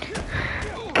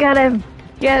 Get him.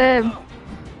 Get him.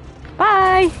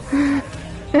 Bye.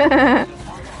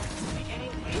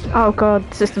 Oh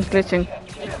god, system's glitching.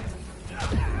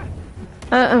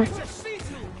 Uh-oh.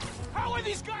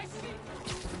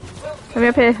 Let me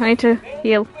up here. I need to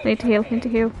heal. I need to heal. I need to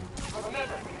heal.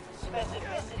 Remember,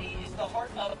 specificity is the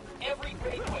heart of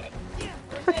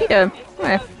doing?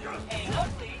 Hey.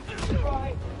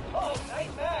 Oh,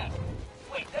 nice match.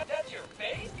 Wait, that's your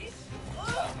face?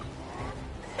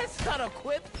 That's not a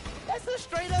quip. That's a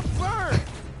straight up burn.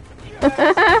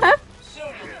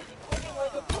 Soon you'll be looking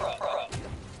like a pro.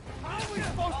 How are we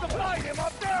supposed to find him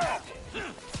up there?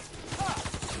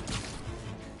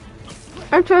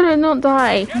 I'm trying to not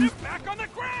die. Get him back on the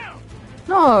ground.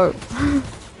 No.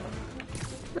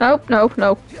 Nope,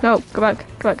 no. Go back,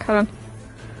 hold on.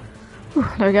 Whew,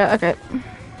 there we go, okay.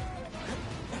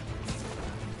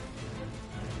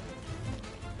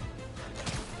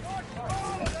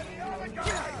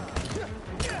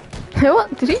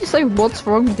 What? Did he just say what's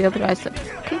wrong with the other guys?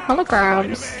 Okay,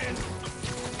 holograms.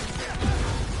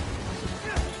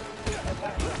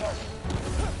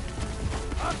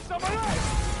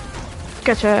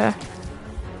 Gotcha.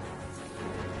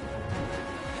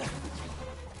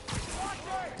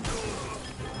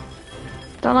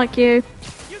 Don't like you.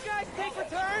 You guys take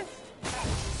returns?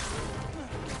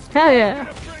 Hell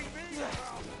yeah.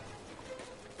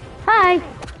 Hi.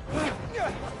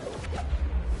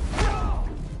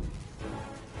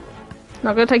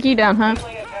 Not gonna take you down, huh?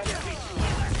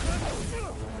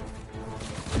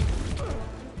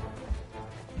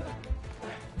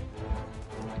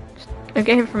 Just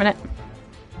get him for a minute.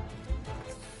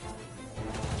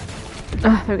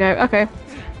 Oh, there we go. Okay.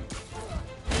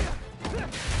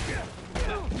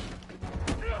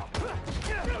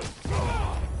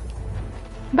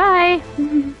 Bye.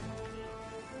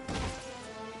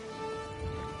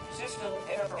 System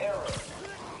error.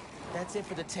 That's it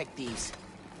for the tech thieves.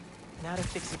 Now to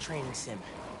fix the training sim.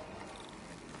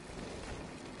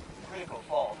 Critical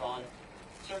fault on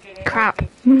circuit error. Crap.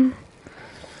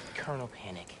 Kernel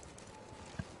panic.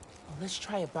 Well, let's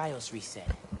try a BIOS reset.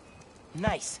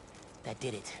 Nice. That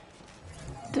did it.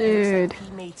 Dude. Looks like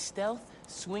he made stealth,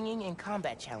 swinging, and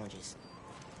combat challenges.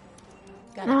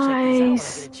 Gotta Nice. check these out when I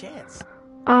get a chance.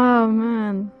 Oh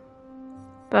man.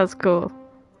 That's cool.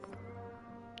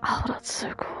 Oh, that's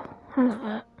so cool. I love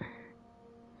that.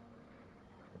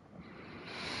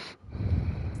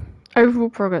 Overall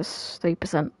progress,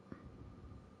 3%.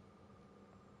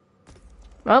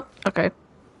 Well, okay.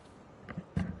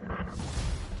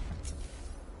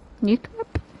 New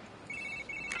clip.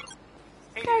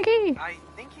 Hey, okay. I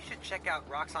think you should check out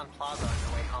Roxxon Plaza on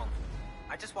your way home.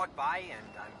 I just walked by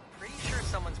and I'm pretty sure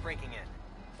someone's breaking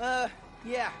in.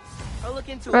 Yeah. I'll look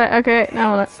into it. Right, okay,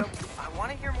 now what? So, I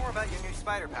want to hear more about your new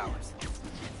spider powers.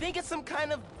 Think it's some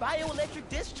kind of bioelectric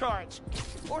discharge.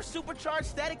 Or supercharged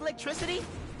static electricity.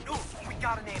 Ooh, we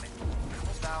gotta name it.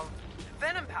 How about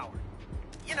Venom Power?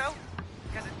 You know,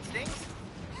 because it stings.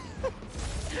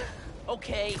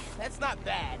 Okay, that's not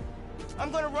bad.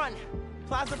 I'm gonna run.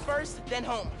 Plaza first, then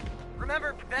home.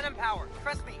 Remember, Venom Power.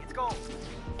 Trust me, it's gold.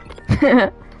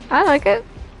 I like it.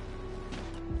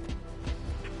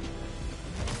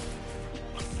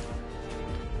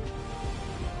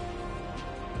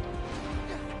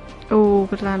 Oh,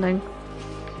 good landing.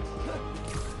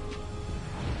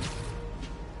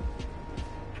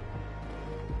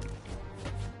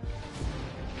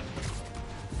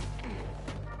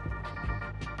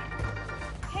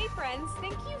 Hey friends,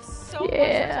 thank you so much for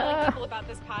telling people about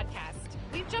this podcast.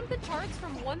 We've jumped the charts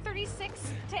from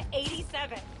 136 to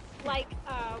 87. Like,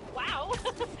 wow.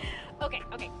 Okay.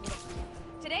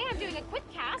 Today I'm doing a quick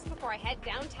cast before I head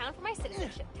downtown for my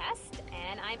citizenship test,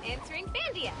 and I'm answering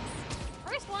fan DMs.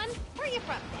 First one, where are you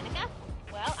from, Danica?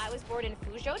 Well, I was born in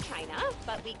Fuzhou, China,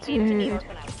 but we came to New York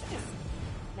when I was 6.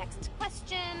 Next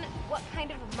question, what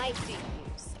kind of mic do you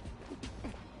use?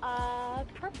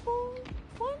 Purple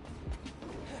one?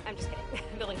 I'm just kidding.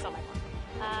 Building's on my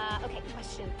phone. Okay,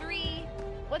 question 3.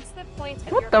 What's the point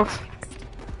of your podcast?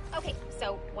 Okay,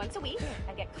 so once a week,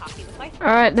 I get coffee with my friends.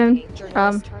 Alright then,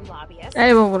 Lobbyist.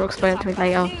 anyone will explain it to me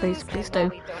later, please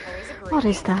do. What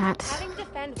is that? Having to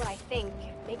defend what I think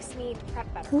makes me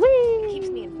prep better. Whee! It keeps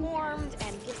me informed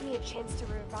and gives me a chance to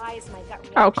revise my gut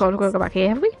reactions. Oh god, we'll go back here,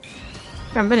 have we? We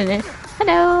haven't been in it.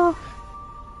 Hello!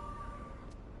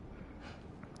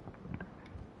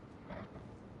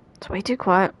 It's way too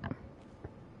quiet.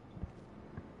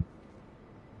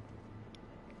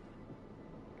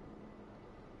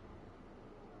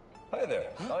 Hi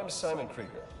there, I'm Simon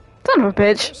Krieger. Son of a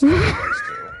bitch.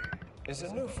 Is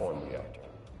a new form reactor.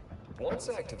 Once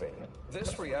activated,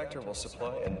 this reactor will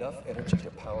supply enough energy to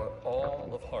power all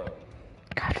of Harlem.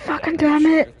 God fucking damn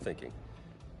it. You're thinking,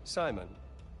 Simon,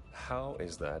 how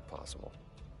is that possible?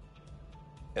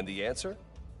 And the answer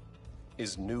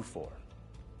is Nufor.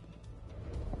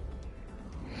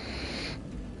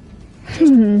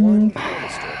 Just one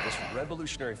canister of this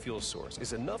revolutionary fuel source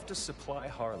is enough to supply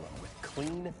Harlem with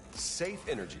clean, safe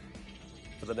energy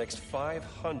for the next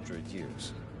 500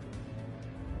 years.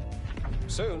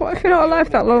 Soon, what if you're not alive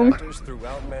that long?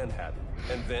 Throughout Manhattan,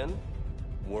 and then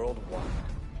worldwide.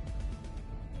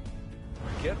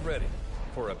 Get ready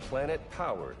for a planet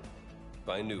powered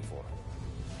by Nuform.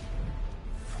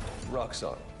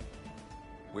 Roxxon,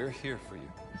 we're here for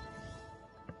you.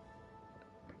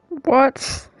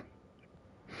 What?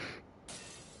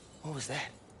 What was that?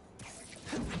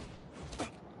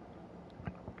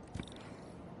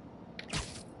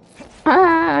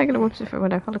 Ah, I gotta watch it for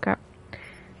when I look up.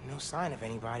 No sign of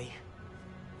anybody.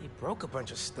 They broke a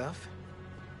bunch of stuff.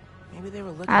 Maybe they were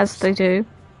looking. As they do.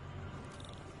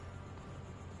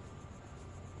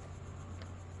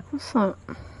 What's that?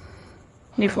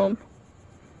 Nuform.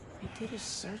 They did a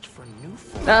search for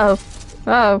Nuform. Uh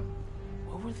oh. Uh oh.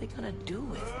 What were they gonna do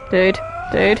with it? Dude.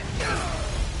 Dude.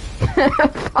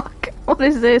 Fuck. What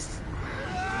is this?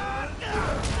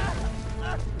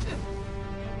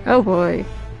 Oh boy.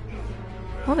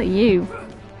 What are you?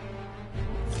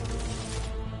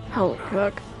 Holy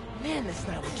fuck. Man, this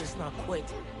night will just not quit.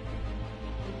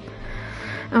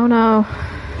 Oh no.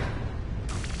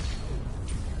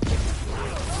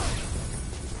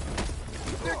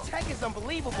 Their tech is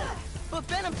unbelievable, but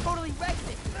Venom totally wrecked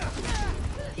it.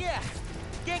 Yeah,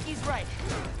 Genki's right.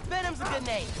 Venom's a good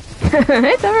name.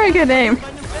 It's a very good name.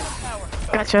 My new Venom power.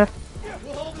 Gotcha.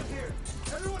 We'll hold it here.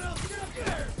 Everyone else, get up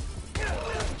there.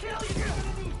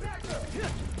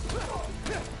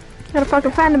 Gotta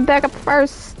fucking find him back up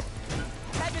first.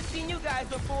 Haven't seen you guys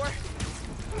before.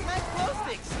 Nice glow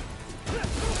sticks.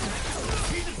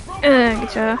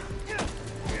 Gotcha.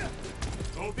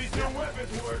 Hope these new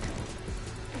weapons work.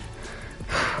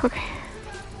 Okay.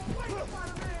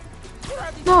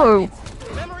 No.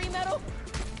 Memory metal?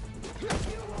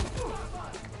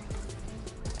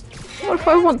 What if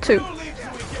I want to?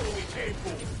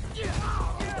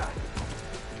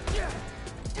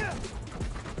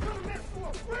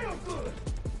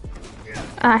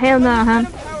 Ah, hell no, huh?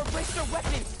 Power breaks their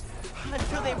weapons.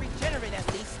 Until they regenerate,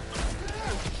 at least.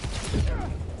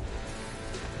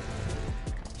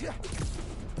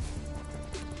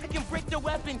 I can break their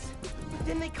weapons, but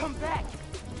then they come back.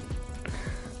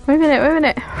 Wait a minute, wait a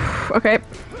minute. Okay.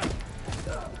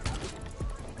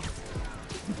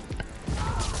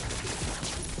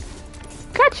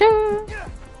 Gotcha!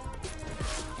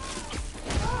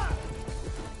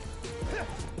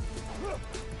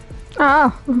 Oh.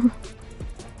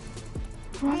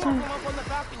 What the? Up on the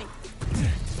balcony.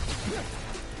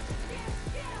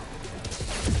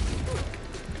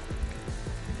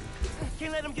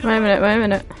 Can't let them get Wait a minute, wait a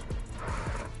minute.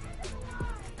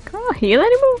 Can I heal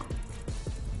anymore?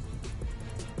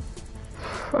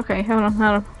 Okay, hold on, hold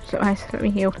on. So, let me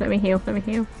heal, let me heal, let me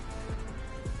heal.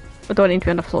 I don't need to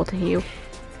be on the floor to heal.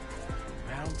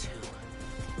 Round two.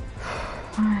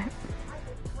 Alright.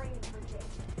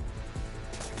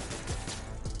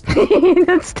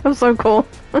 That's still so cool.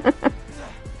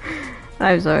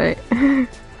 I'm sorry.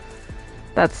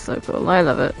 That's so cool, I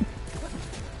love it.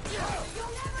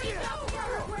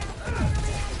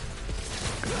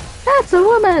 That's a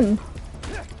woman!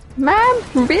 Man,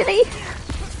 really?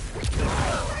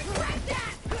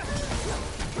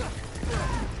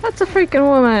 That's a freaking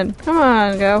woman. Come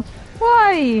on, girl.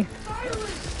 Why?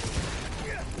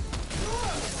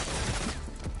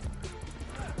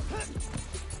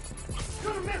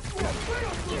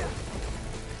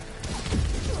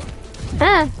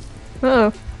 Ah! Uh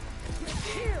oh.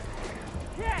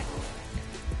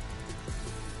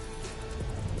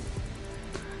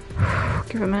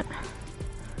 Give him it.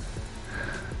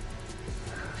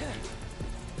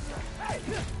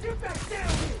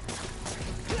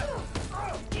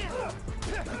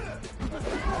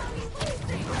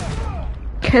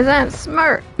 Cause I'm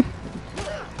smart.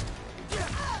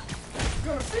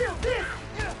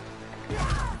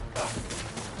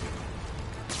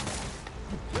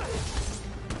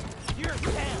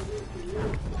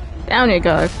 Down you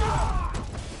go.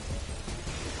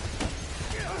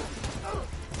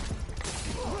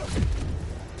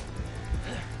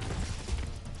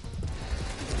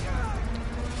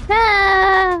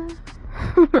 Ah!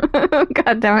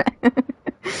 God damn it.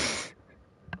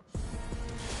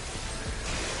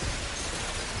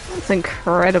 That's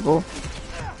incredible.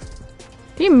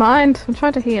 Do you mind? I'm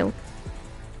trying to heal.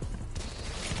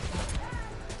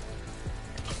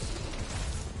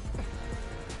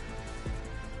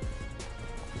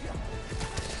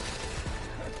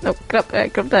 Oh, get up there,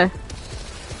 get up there.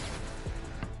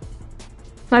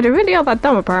 No, they really are that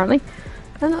dumb apparently.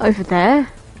 They're not over there.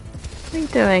 What are you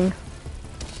doing?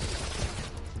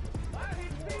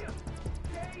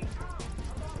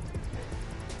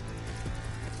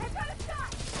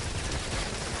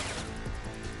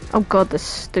 Oh god, this is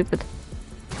stupid.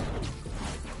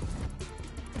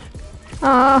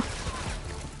 Ah!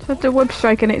 So the whip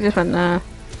strike and it just went there.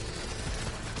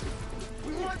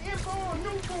 We want info on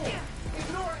Newport.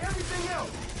 Ignore everything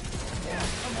else.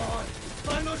 Come on.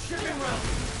 Find those shipping routes.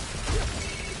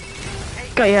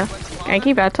 Got ya. Can't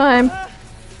keep out time.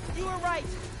 You were right.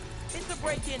 It's a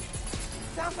break-in.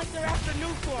 Sounds like they're after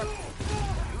Newport.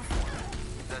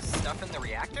 The stuff in the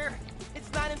reactor?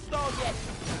 It's not installed yet.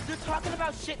 They're talking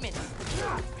about shipments.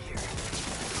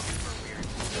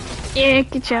 Yeah,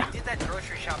 get ya. I did that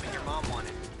grocery shopping your mom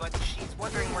wanted, but she's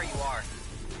wondering where you are.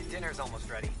 Your dinner's almost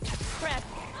ready. Crap.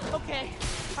 Okay.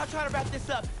 I'll try to wrap this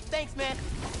up. Thanks, man.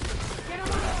 Get him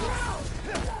on the ground!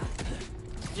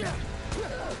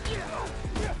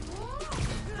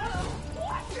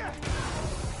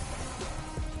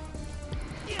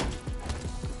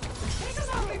 Take him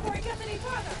out before he gets any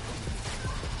further!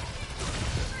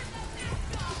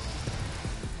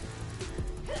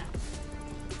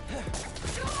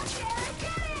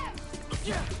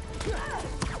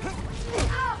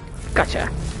 Gotcha.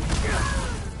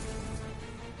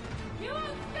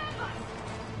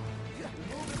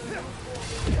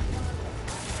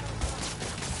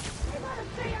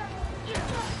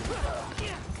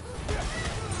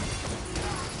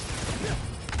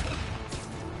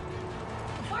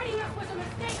 Fighting us was a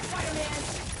mistake, Spider-Man!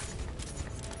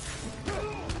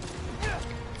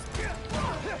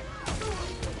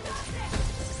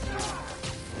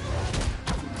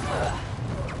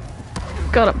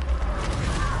 Got him.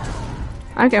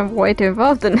 I'm getting way too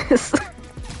involved in this.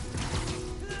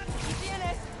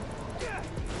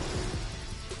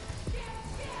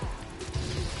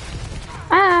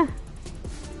 Ah!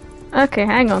 Okay,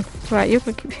 hang on. Right, you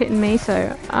can keep hitting me,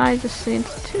 so I just need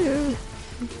to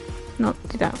not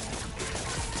do that.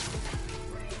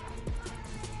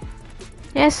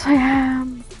 Yes, I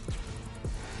am.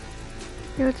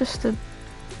 You're just a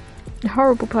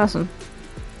horrible person.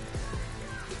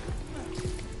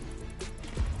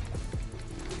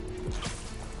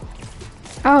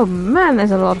 Oh man, there's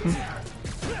a lot of them.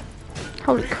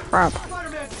 Holy crap. Got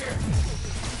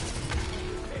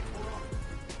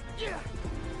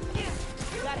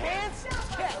hands?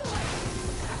 Yeah. I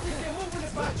think they're moving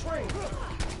it by train.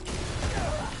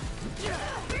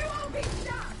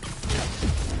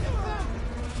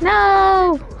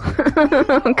 No!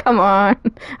 Come on.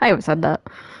 I haven't said that.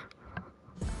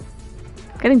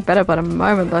 Getting better by the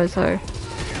moment though, so.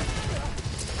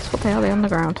 What the hell are they on the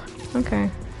ground? Okay.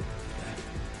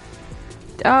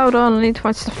 Hold on, I need to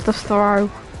find stuff to throw.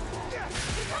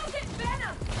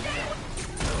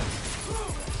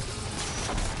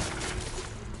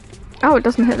 Oh, it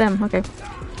doesn't hit them, okay.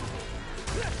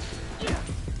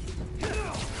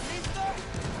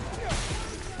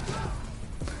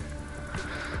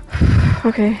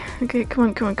 Okay, come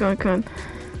on.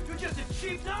 You're just a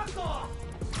cheap knockoff.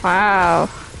 Wow.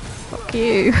 Fuck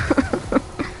you.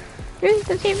 Who's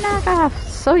the cheap knockoff?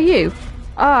 So you.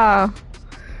 Ah.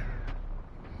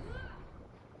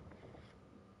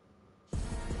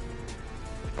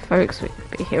 Folks, we'll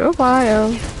be here a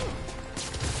while.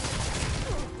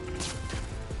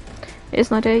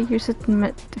 It's not a use a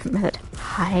different method.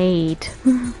 Hide.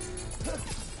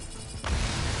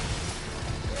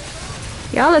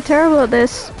 Y'all are terrible at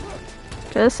this.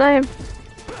 Just saying.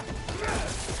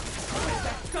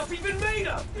 Stuff even made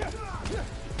up.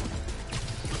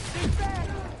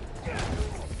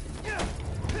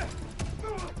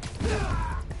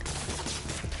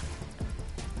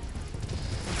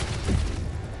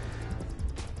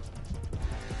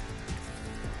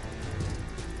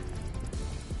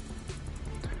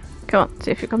 Come on,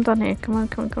 see if you come down here. Come on.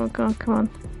 Come on.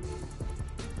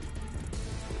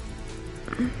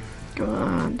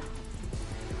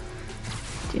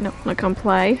 Do you not want to come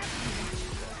play?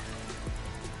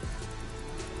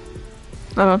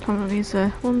 Hold on, how many is there?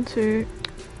 1, 2,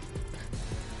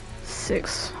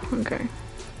 6. Okay.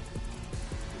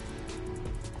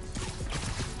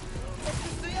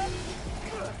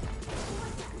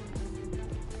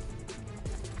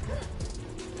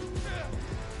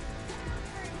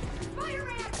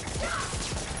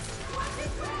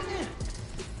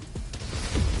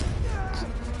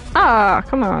 Ah,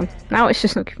 come on. Now it's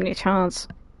just not giving me a chance.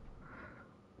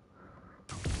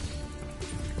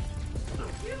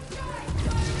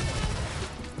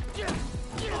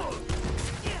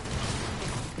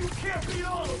 You can't beat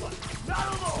all of us. Not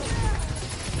alone.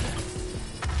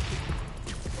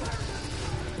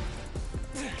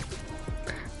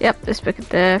 Yep, this book could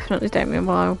definitely take me a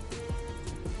while.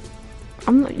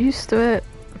 I'm not used to it.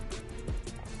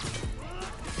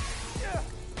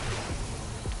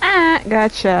 Ah,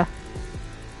 gotcha.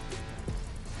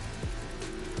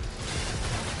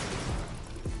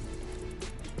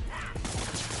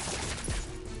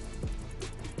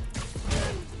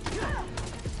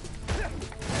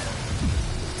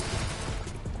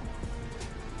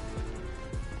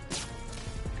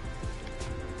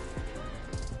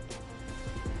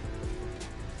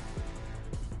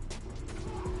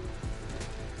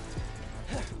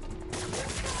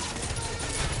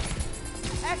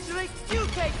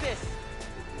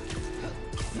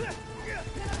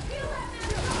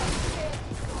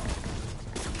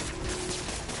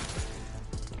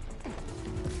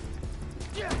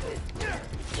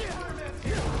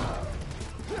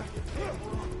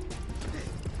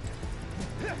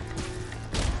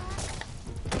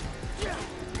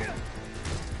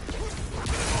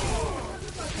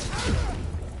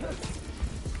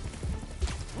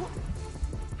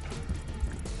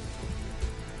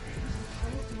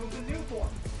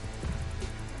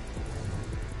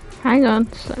 Hang on,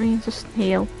 just let me just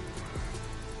heal.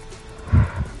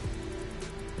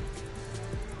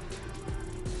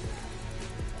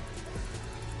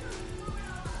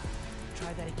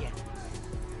 Try that again.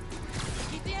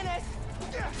 Keep in it.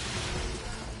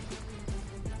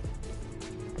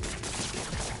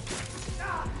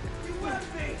 You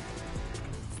left me.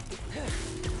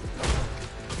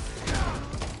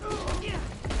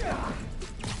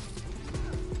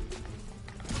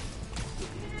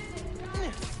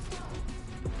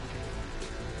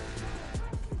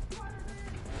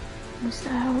 What's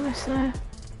there? What's there?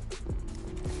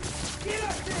 Get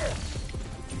up there.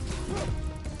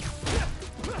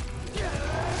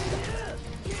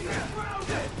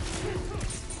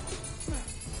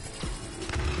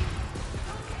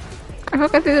 I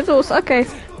can't go through the doors. Okay.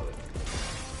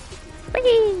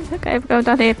 Whee! Okay, we're going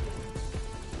down here.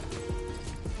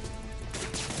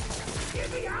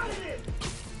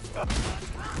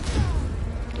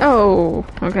 Oh,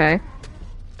 okay.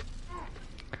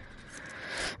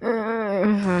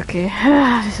 Okay.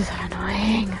 This is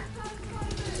annoying.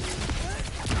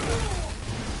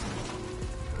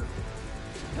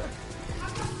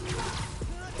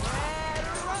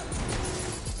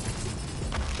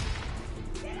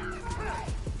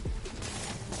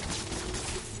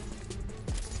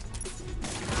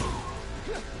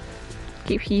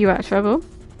 Keep you out of trouble.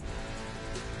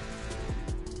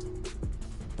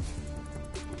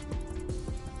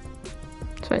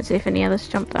 So let's see if any others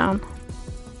jump down.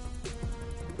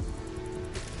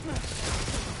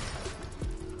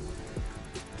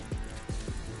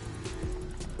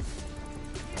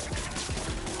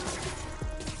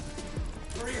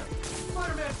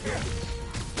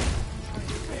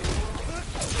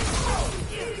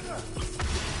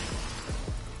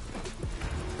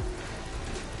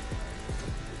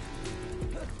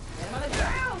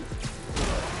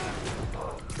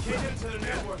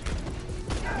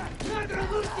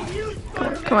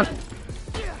 Come on. I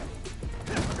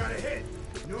got a hit.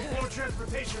 New floor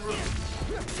transportation route.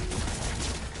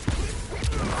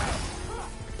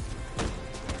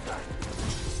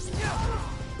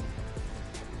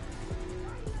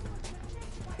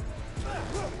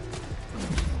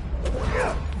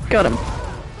 Got him.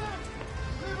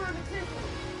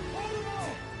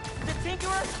 The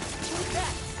Tinkerer? Who's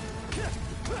that?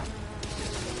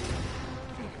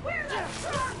 We're the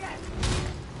strongest!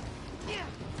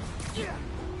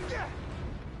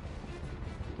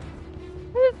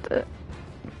 What the?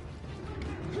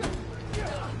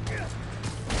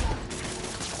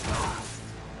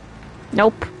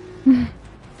 Nope.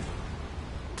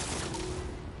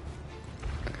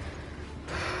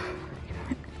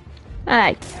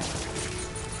 Hey.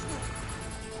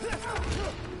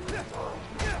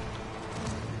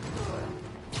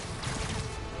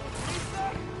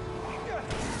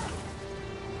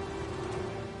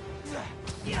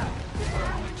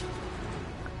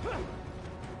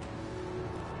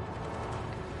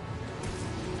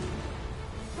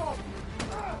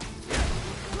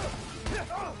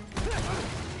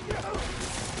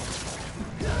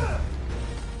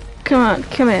 Come on,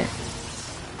 come here.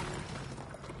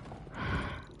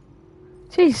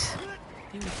 Jeez.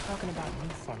 He was talking about new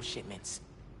form shipments.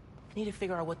 Need to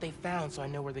figure out what they found so I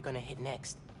know where they're gonna hit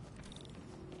next.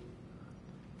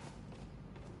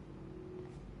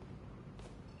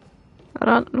 Hold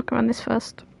on, look around this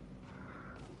first.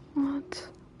 What?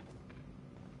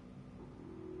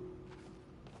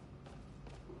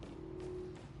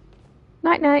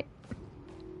 Night night.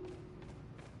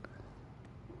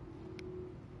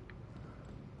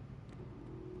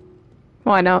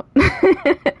 Why not?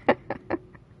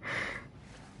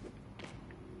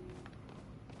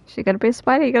 She gotta be a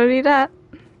spider, you gotta do that.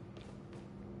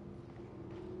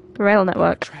 The rail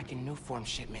network. Tracking new form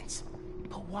shipments.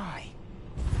 But why?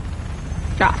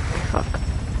 Ah, fuck.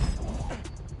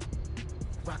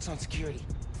 Rock's on security.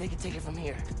 They can take it from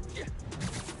here.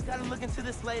 Gotta look into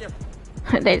this later.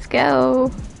 Let's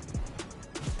go.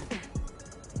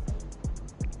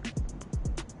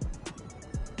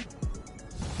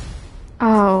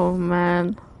 Oh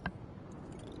man.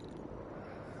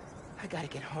 I gotta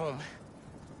get home.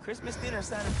 Christmas dinner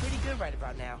sounding pretty good right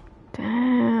about now.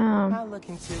 Damn. I'll look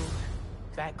into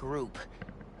that group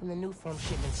and the new form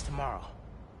shipments tomorrow.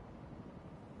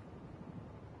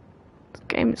 This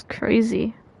game is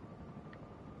crazy.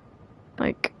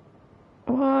 Like,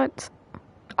 what?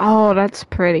 Oh, that's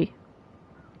pretty.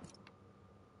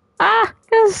 Ah,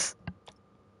 yes.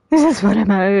 This is what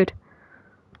I'm owed.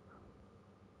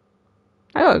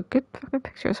 Oh, good fucking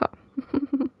picture as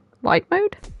well. Light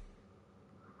mode?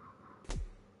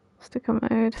 Sticker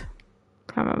mode.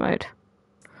 Camera mode.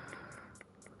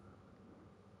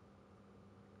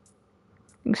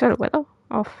 set the weather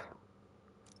off.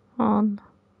 On.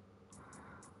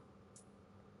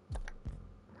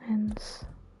 Lens.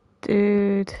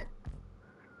 Dude.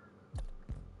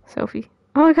 Selfie.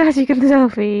 Oh my god, you can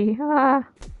selfie! Ah!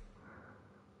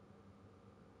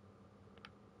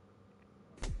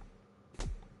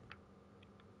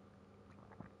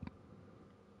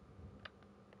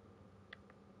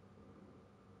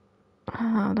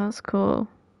 Oh, that's cool.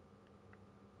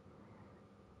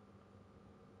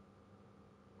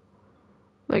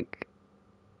 Like,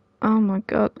 oh my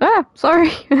god. Ah!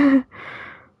 Sorry!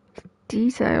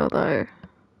 Detail though.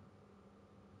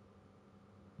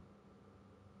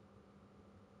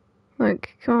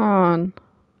 Like, come on.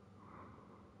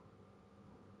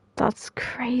 That's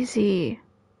crazy.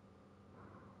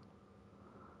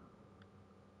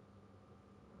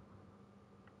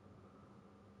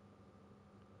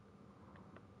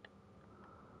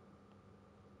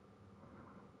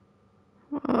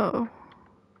 Whoa.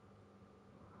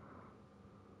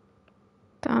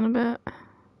 Down a bit.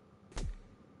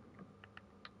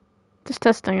 Just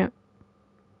testing it.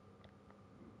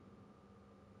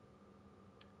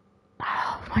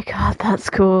 Oh my god, that's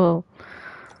cool.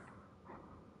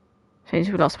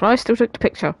 Changed we lost, but I still took the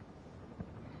picture.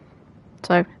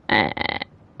 So,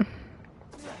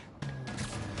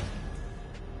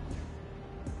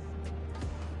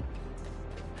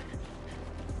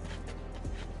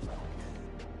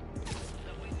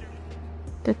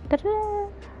 Da, da, da.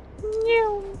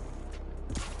 Meow.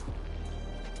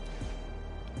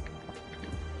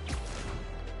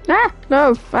 Ah!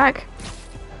 No! Back!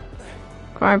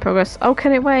 Crime progress. Oh,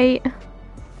 can it wait?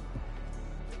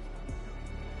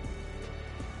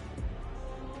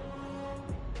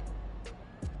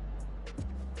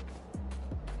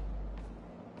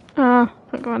 Ah,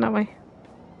 not going that way.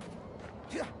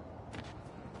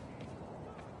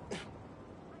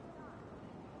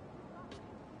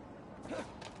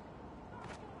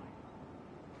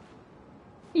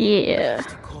 Yeah. It's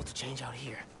too cold to change out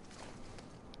here.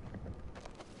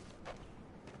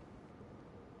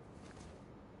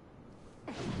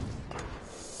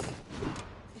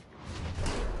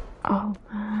 Oh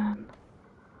man.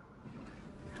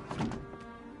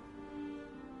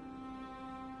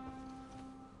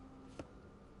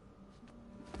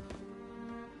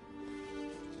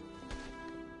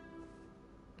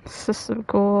 This is so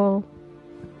cool.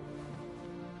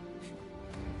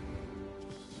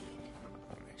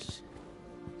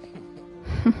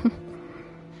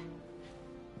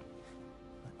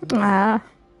 Ah.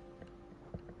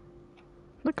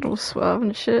 Look at all suave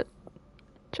and shit.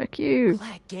 Check you.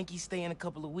 Glad Genki's staying a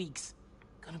couple of weeks.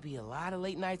 Gonna be a lot of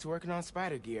late nights working on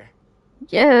spider gear.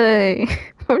 Yay!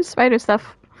 More spider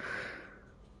stuff.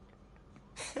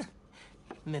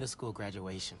 Middle school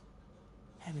graduation.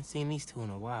 Haven't seen these two in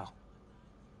a while.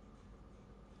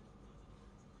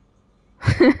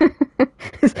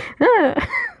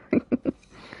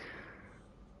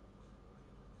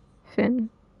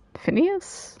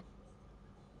 Phineas?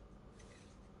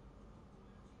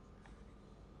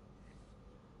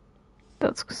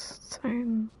 That's so...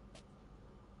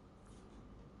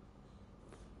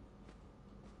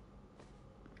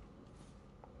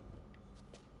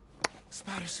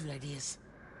 Spider suit ideas.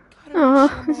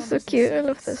 Oh, this is so cute. I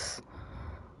love this.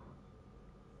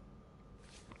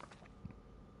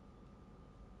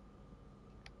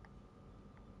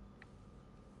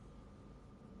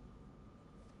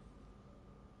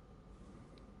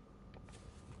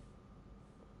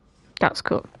 That's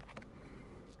cool.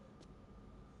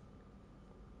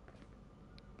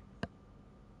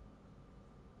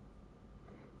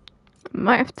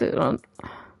 Might have to on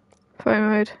phone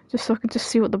mode just so I can just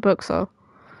see what the books are.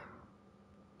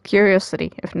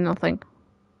 Curiosity, if nothing.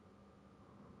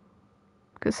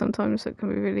 Because sometimes it can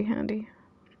be really handy.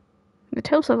 It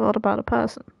tells a lot about a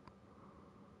person.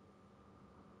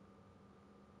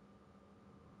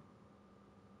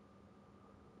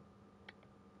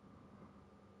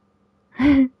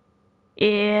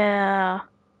 Yeah.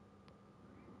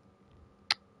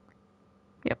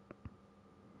 Yep.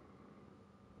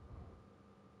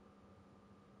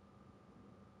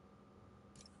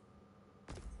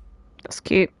 That's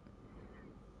cute.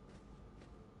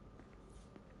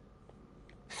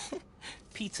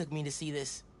 Pete took me to see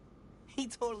this. He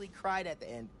totally cried at the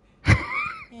end.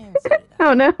 And so did I.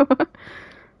 Oh no.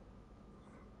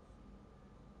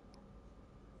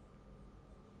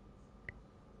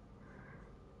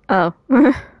 Oh.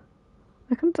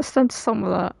 I can understand some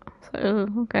of that. So,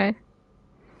 okay.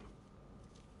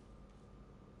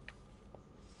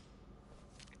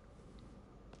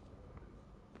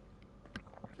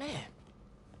 Man,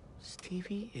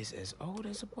 Stevie is as old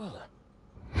as Abuela.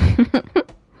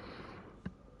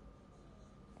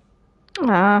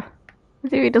 Connor, the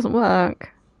theory doesn't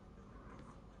work.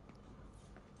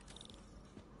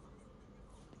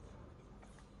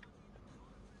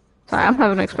 Sorry, I'm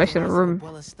having an expression in a room.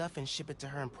 Well, stuff and ship it to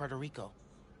her in Puerto Rico.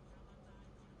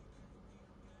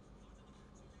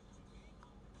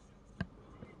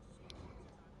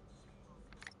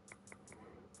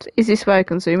 Is this where I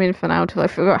can zoom in for now until I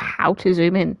figure out how to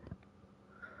zoom in?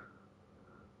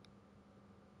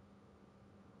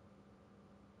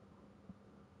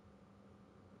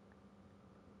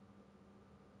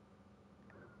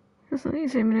 Doesn't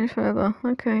need zooming in further.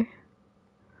 Okay.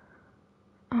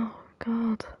 Oh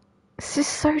god. This is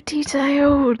so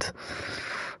detailed!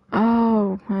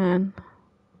 Oh man.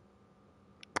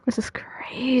 This is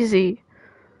crazy.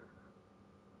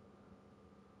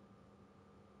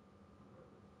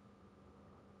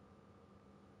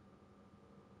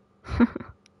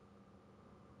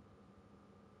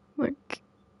 Like,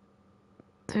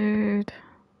 dude.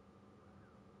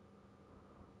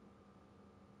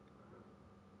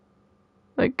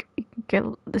 Like, you can get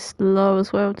this low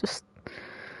as well, just...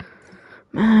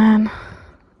 Man.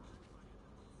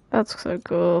 That's so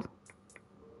cool.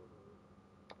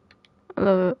 I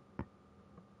love it.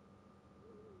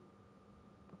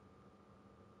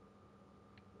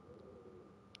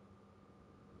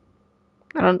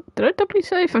 Did I doubly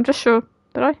save? I'm just sure.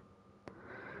 Did I?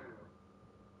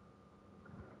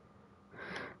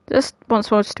 Just once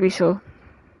more, just to be sure.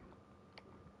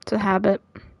 It's a habit.